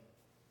in.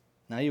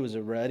 Now he was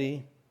a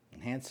ruddy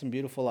and handsome,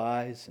 beautiful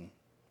eyes, and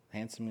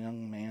handsome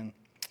young man.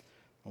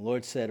 The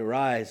Lord said,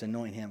 arise,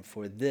 anoint him,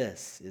 for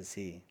this is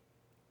he.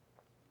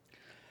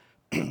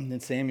 Then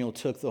Samuel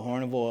took the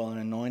horn of oil and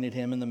anointed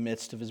him in the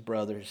midst of his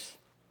brothers.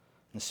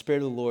 And the Spirit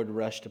of the Lord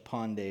rushed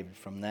upon David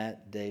from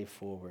that day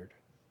forward.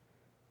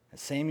 And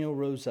Samuel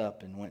rose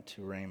up and went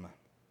to Ramah.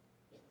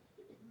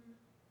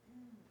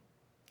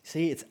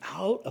 See, it's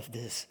out of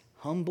this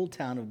humble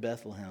town of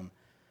Bethlehem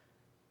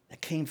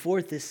that came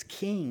forth this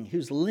king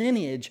whose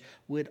lineage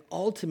would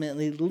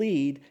ultimately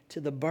lead to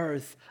the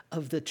birth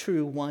of the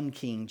true one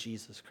king,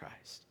 Jesus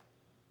Christ.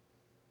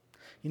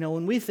 You know,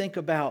 when we think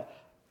about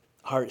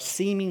our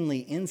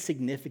seemingly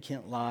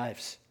insignificant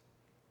lives,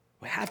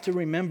 we have to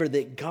remember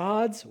that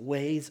God's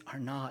ways are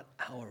not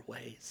our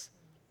ways.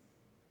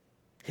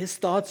 His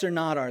thoughts are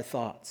not our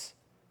thoughts.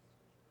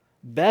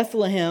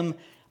 Bethlehem,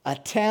 a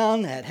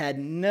town that had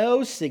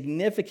no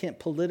significant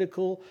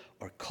political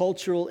or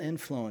cultural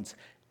influence,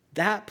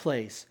 that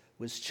place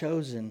was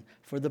chosen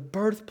for the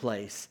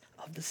birthplace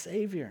of the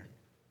Savior.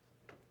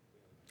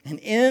 And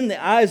in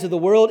the eyes of the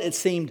world, it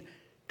seemed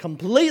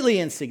completely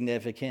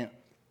insignificant.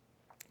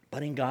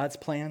 But in God's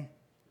plan,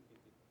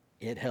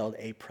 it held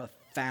a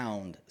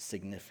profound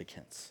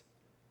significance.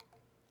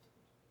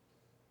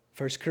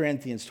 1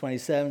 Corinthians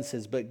 27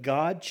 says, but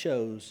God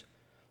chose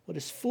what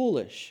is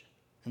foolish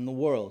in the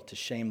world to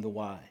shame the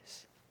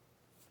wise.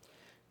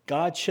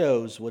 God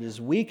chose what is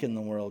weak in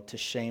the world to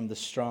shame the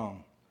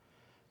strong.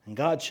 And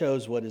God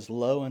chose what is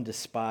low and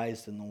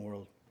despised in the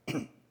world,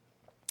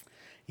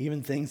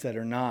 even things that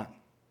are not,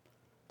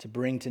 to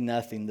bring to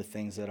nothing the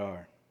things that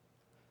are,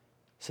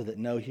 so that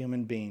no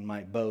human being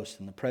might boast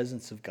in the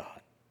presence of God.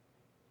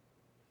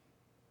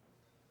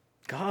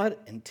 God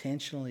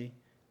intentionally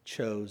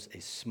chose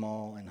a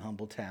small and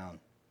humble town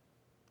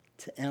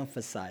to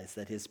emphasize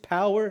that his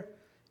power,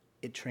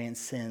 it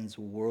transcends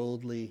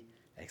worldly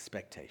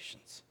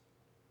expectations.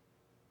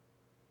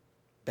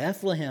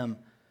 Bethlehem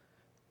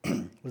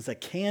was a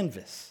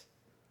canvas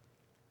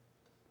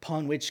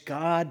upon which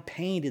God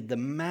painted the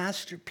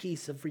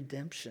masterpiece of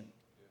redemption.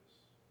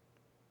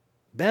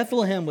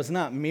 Bethlehem was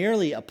not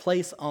merely a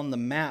place on the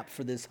map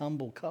for this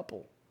humble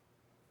couple.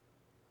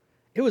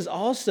 It was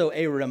also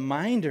a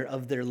reminder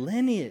of their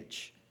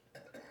lineage,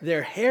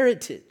 their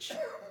heritage.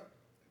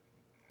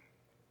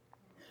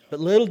 But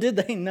little did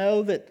they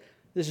know that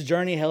this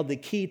journey held the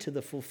key to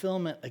the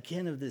fulfillment,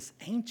 again, of this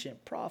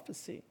ancient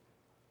prophecy.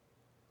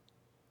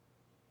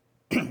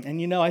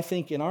 And you know, I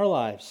think in our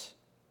lives,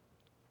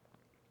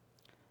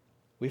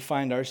 we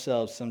find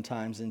ourselves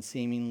sometimes in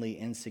seemingly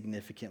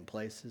insignificant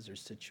places or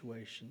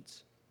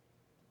situations.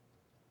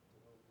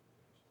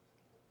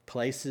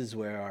 Places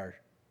where our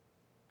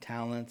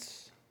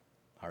talents,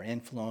 our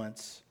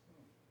influence,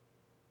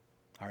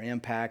 our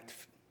impact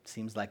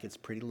seems like it's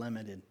pretty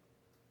limited.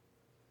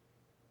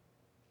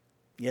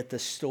 Yet the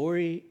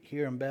story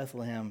here in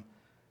Bethlehem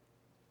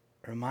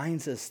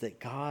reminds us that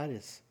God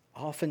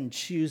often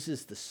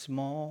chooses the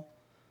small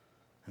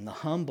and the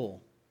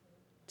humble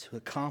to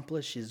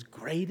accomplish his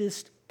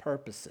greatest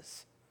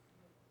purposes.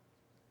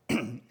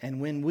 And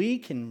when we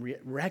can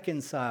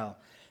reconcile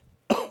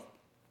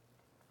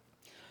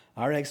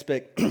our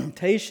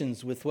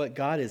expectations with what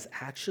God is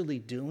actually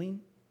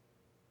doing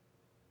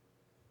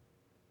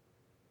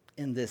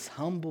in this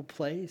humble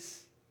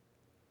place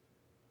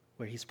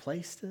where he's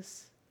placed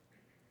us,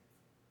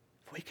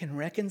 if we can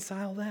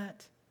reconcile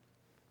that,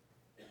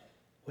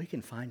 we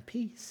can find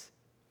peace.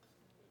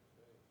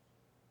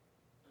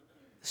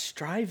 The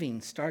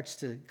striving starts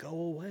to go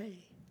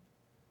away.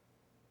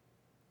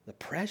 The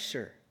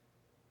pressure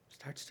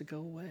starts to go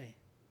away.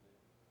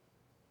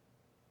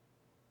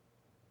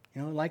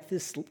 You know, like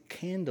this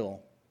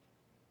candle,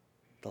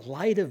 the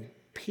light of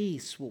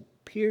peace will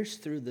pierce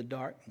through the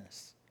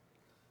darkness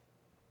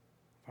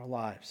of our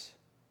lives.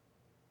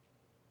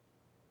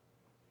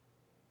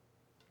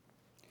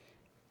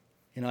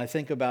 You know, I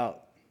think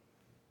about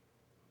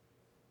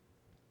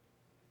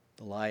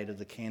the light of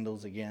the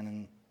candles again,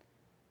 and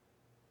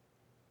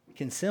it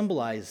can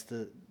symbolize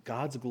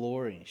God's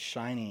glory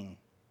shining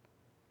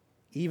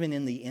even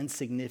in the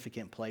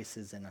insignificant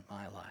places in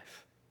my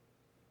life,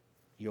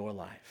 your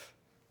life.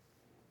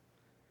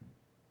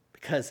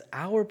 Because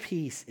our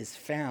peace is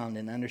found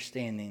in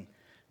understanding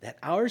that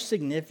our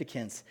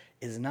significance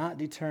is not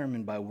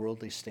determined by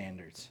worldly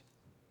standards.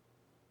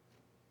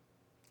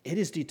 It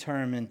is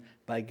determined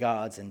by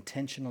God's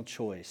intentional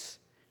choice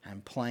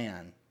and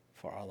plan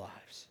for our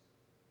lives.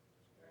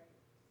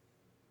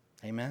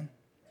 Amen?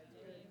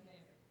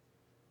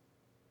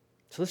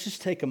 So let's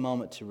just take a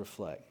moment to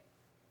reflect.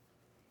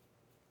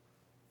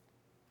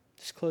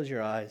 Just close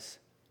your eyes.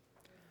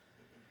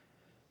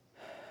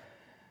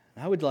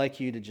 I would like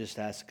you to just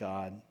ask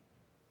God,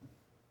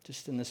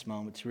 just in this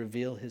moment, to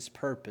reveal his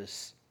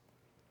purpose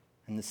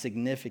and the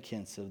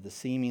significance of the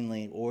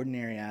seemingly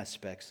ordinary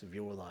aspects of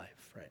your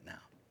life right now.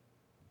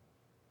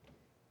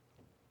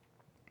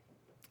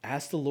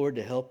 Ask the Lord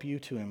to help you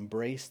to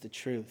embrace the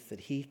truth that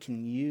he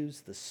can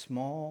use the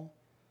small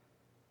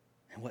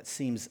and what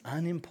seems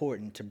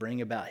unimportant to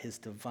bring about his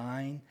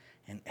divine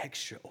and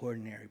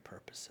extraordinary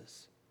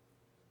purposes.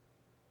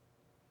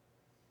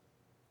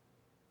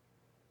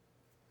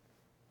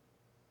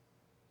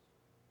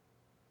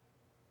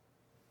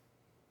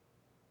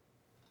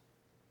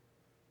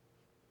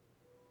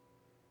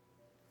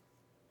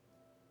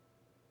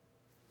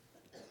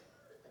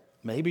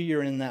 Maybe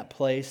you're in that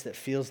place that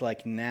feels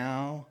like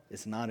now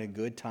is not a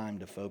good time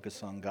to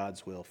focus on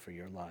God's will for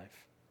your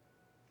life.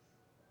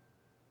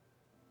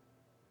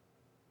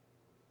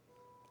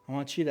 I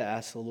want you to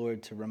ask the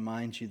Lord to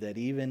remind you that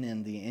even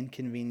in the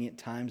inconvenient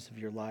times of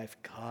your life,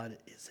 God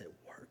is at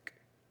work.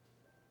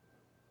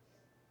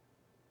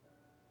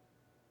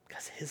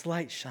 Because his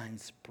light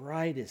shines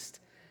brightest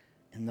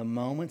in the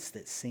moments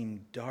that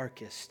seem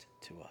darkest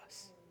to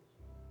us.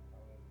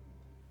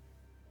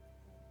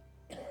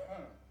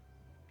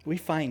 We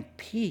find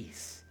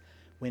peace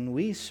when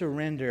we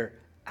surrender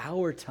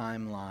our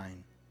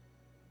timeline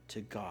to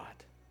God,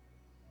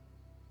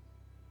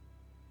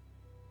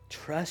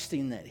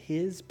 trusting that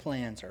his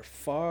plans are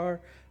far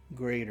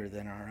greater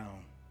than our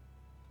own.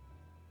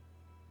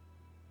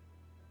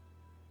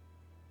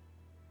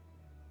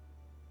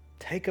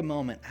 Take a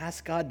moment,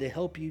 ask God to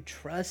help you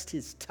trust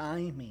his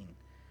timing,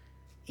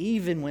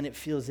 even when it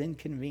feels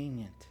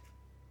inconvenient,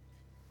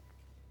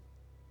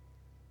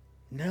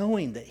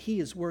 knowing that he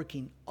is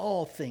working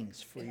all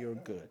things for your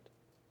good.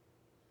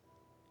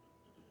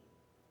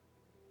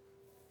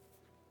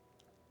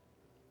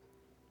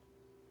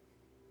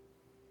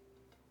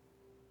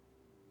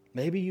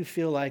 Maybe you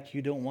feel like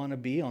you don't want to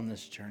be on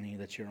this journey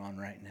that you're on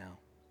right now.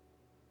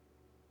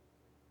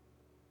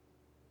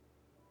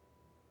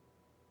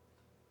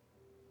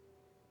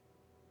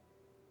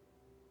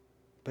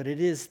 But it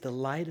is the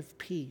light of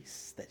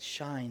peace that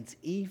shines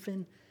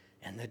even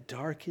in the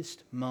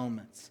darkest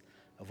moments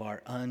of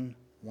our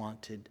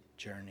unwanted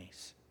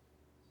journeys.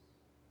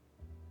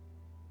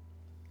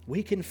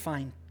 We can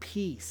find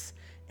peace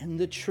in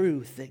the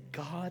truth that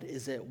God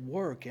is at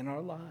work in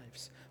our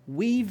lives,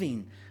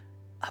 weaving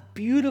a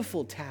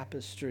beautiful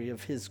tapestry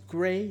of his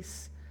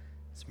grace,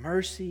 his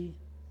mercy,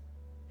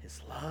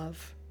 his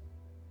love.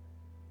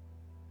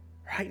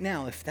 Right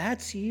now, if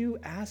that's you,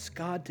 ask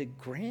God to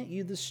grant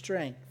you the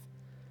strength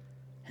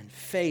and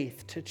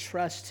faith to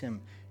trust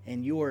him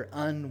in your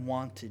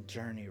unwanted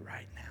journey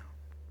right now.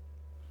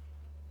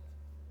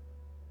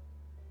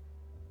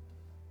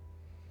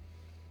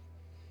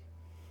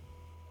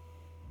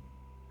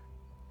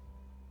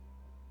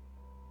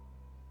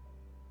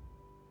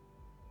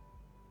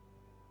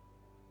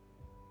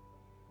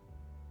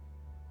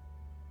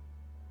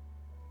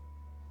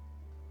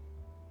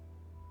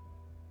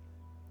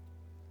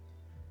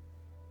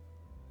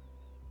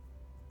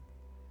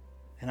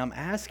 And I'm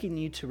asking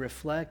you to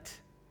reflect.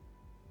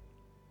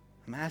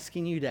 I'm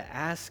asking you to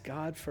ask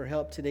God for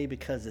help today,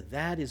 because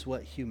that is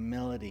what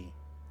humility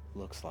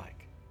looks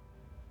like.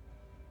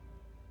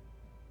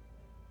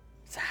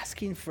 It's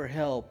asking for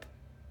help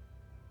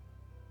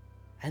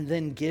and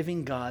then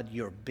giving God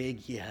your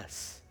big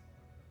yes.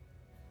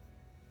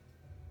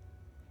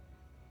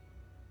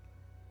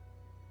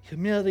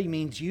 Humility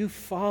means you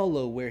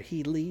follow where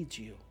He leads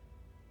you.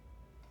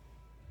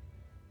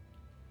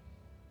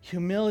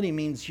 Humility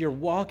means you're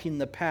walking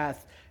the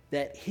path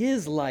that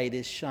His light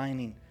is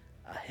shining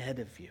ahead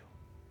of you.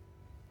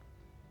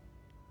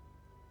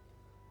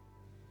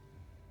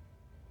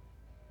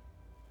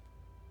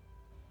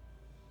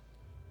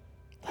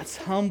 Let's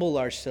humble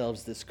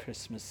ourselves this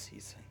Christmas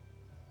season.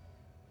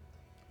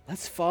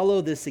 Let's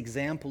follow this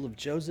example of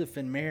Joseph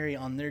and Mary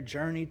on their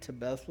journey to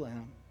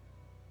Bethlehem.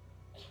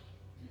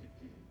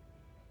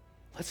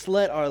 Let's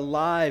let our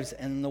lives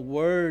and the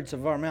words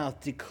of our mouth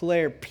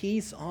declare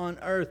peace on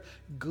earth,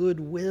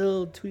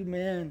 goodwill to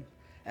men,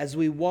 as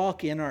we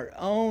walk in our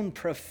own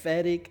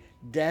prophetic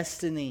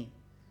destiny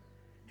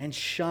and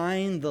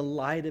shine the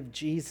light of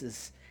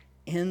Jesus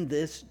in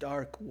this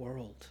dark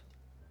world.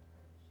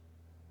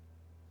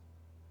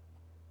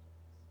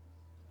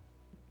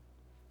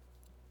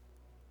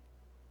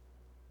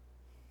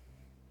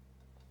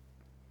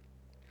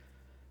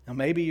 Now,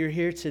 maybe you're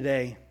here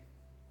today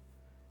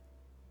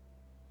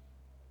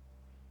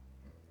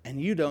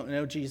and you don't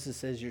know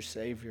Jesus as your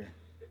Savior.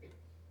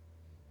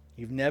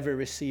 You've never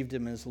received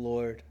Him as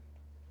Lord.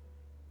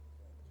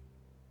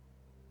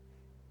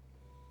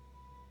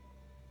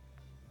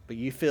 But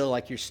you feel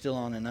like you're still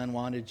on an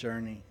unwanted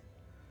journey.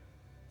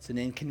 It's an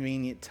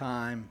inconvenient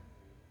time.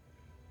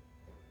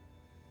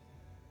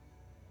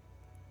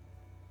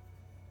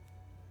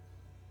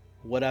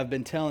 What I've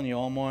been telling you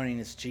all morning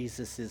is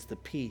Jesus is the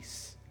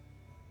peace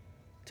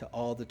to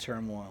all the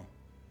turmoil.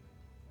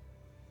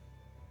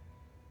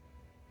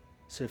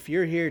 So if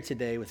you're here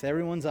today with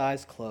everyone's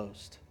eyes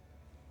closed,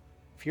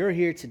 if you're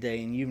here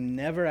today and you've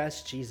never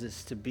asked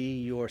Jesus to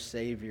be your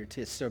Savior,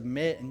 to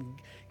submit and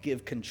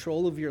give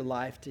control of your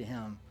life to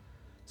Him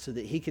so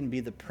that He can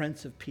be the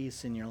Prince of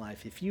Peace in your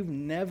life, if you've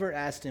never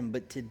asked Him,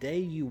 but today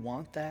you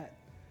want that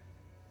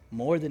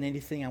more than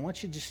anything, I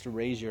want you just to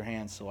raise your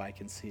hand so I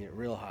can see it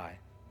real high.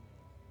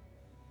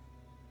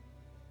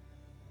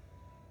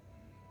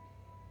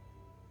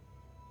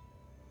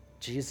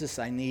 Jesus,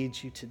 I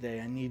need you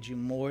today. I need you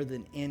more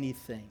than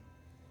anything.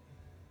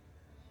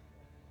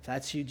 If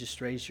that's you, just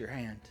raise your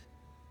hand.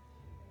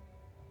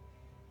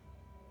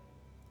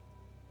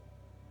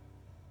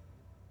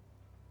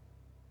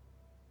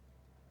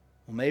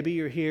 Well, maybe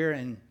you're here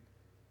and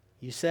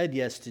you said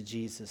yes to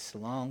Jesus a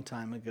long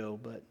time ago,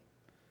 but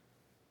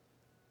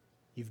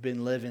you've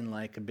been living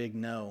like a big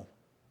no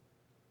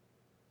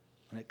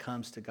when it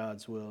comes to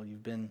God's will.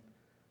 You've been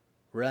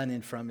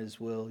running from His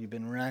will. You've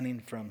been running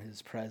from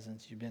His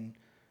presence. You've been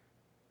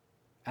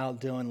out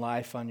doing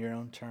life on your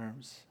own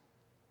terms.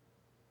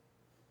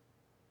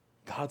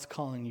 God's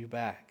calling you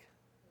back,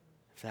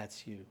 if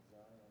that's you.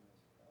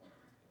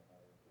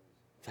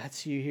 If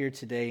that's you here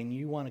today and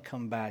you want to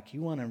come back,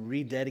 you want to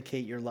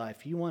rededicate your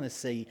life, you want to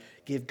say,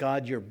 give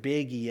God your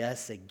big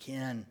yes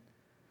again.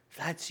 If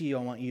that's you,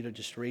 I want you to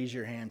just raise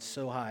your hand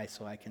so high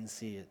so I can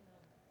see it.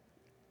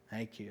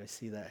 Thank you. I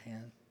see that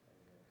hand.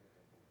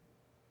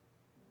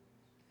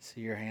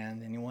 See your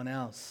hand. Anyone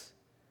else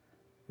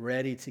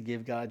ready to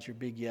give God your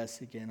big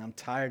yes again? I'm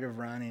tired of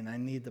running. I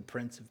need the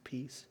Prince of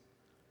Peace.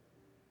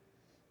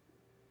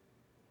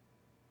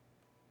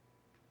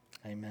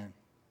 Amen.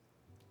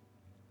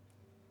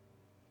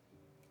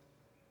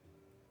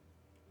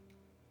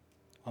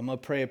 I'm going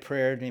to pray a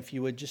prayer, and if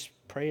you would just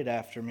pray it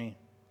after me.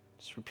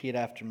 Just repeat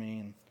after me.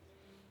 And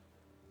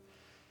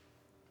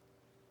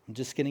I'm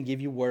just going to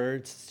give you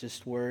words. It's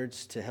just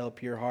words to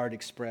help your heart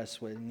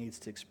express what it needs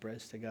to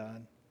express to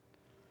God.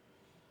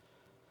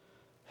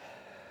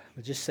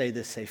 But just say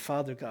this, say,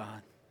 Father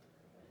God,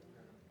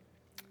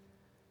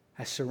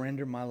 I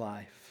surrender my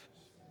life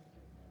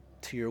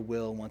to your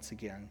will once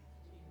again.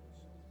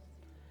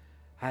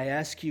 I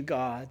ask you,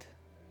 God,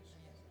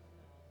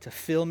 to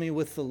fill me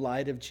with the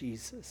light of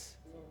Jesus,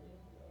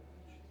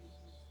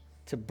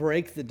 to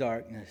break the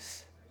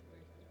darkness,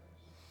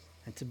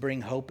 and to bring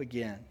hope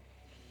again.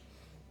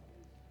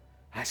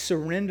 I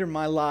surrender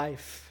my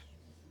life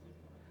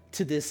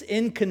to this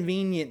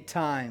inconvenient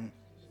time,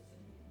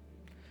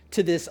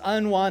 to this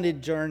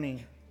unwanted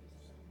journey,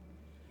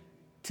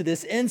 to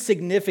this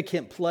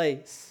insignificant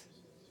place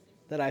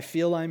that I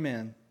feel I'm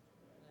in.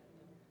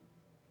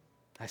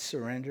 I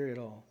surrender it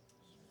all.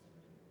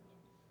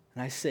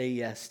 And I say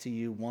yes to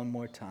you one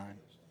more time.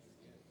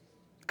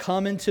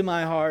 Come into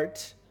my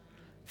heart.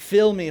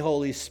 Fill me,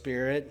 Holy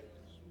Spirit.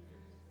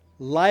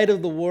 Light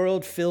of the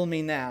world, fill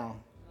me now.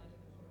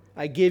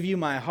 I give you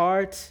my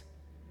heart.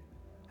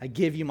 I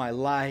give you my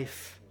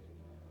life.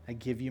 I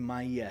give you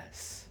my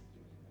yes.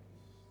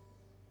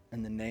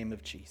 In the name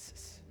of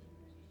Jesus.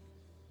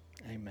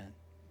 Amen.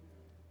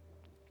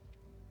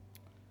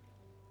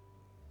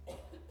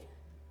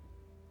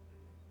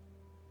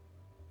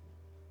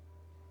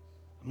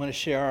 I'm going to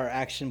share our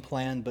action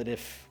plan, but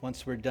if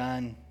once we're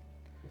done,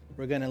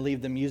 We're going to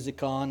leave the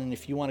music on, and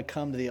if you want to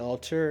come to the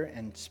altar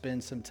and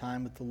spend some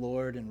time with the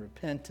Lord in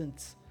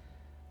repentance,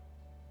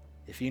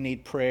 if you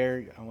need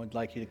prayer, I would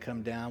like you to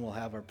come down. We'll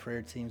have our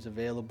prayer teams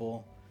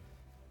available.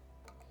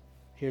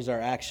 Here's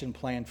our action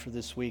plan for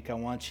this week. I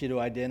want you to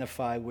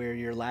identify where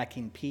you're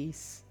lacking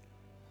peace.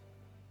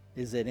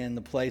 Is it in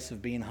the place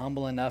of being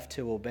humble enough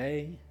to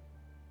obey?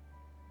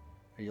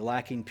 Are you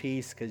lacking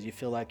peace because you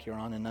feel like you're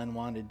on an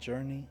unwanted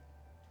journey?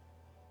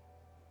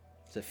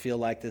 Does it feel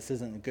like this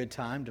isn't a good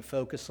time to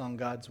focus on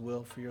God's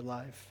will for your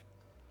life?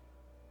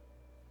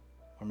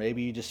 Or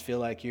maybe you just feel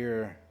like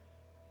you're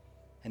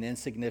an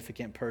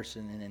insignificant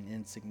person in an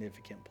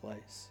insignificant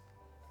place.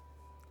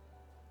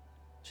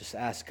 Just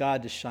ask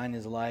God to shine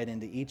His light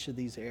into each of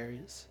these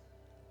areas.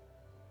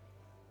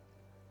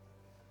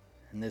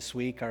 And this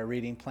week, our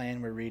reading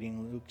plan, we're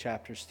reading Luke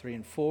chapters 3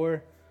 and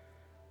 4.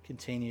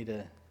 Continue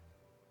to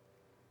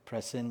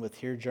press in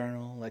with your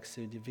journal,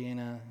 Lectio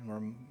Divina, and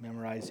we're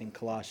memorizing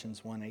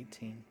Colossians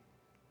 1:18.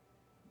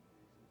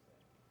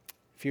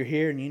 If you're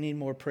here and you need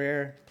more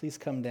prayer, please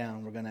come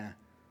down. We're going to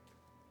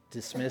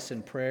dismiss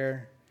in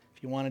prayer.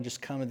 If you want to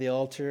just come to the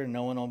altar and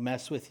no one will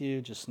mess with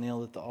you, just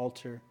kneel at the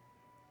altar.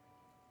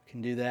 You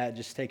can do that.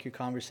 Just take your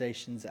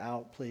conversations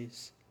out,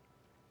 please.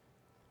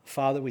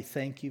 Father, we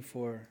thank you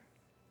for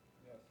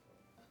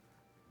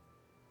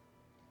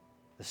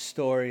the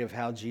story of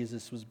how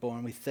Jesus was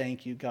born. We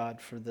thank you,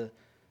 God, for the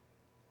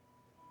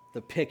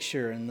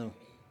picture and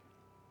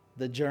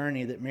the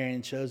journey that Mary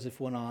and Joseph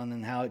went on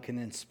and how it can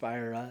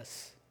inspire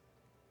us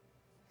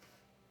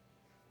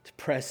to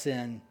press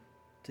in,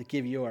 to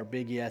give you our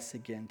big yes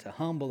again, to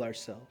humble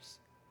ourselves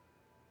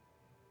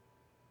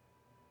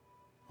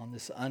on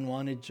this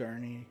unwanted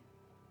journey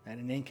at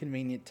an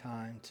inconvenient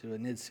time to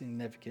an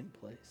insignificant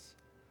place.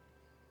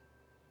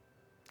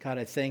 God,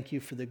 I thank you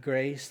for the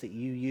grace that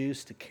you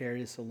use to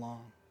carry us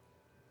along.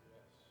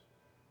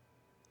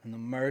 And the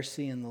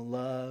mercy and the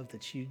love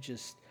that you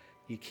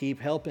keep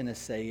helping us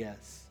say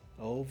yes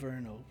over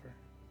and over.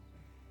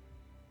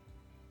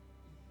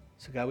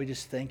 So God, we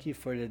just thank you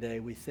for today.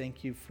 We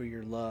thank you for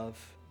your love.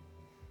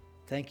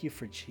 Thank you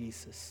for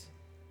Jesus.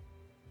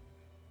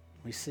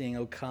 We sing,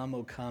 O come,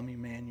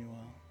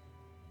 Emmanuel.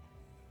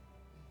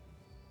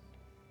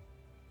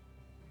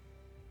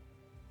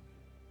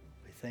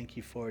 We thank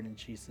you for it in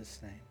Jesus'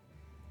 name.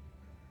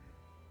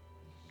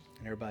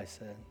 And everybody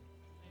said,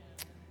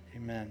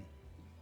 Amen.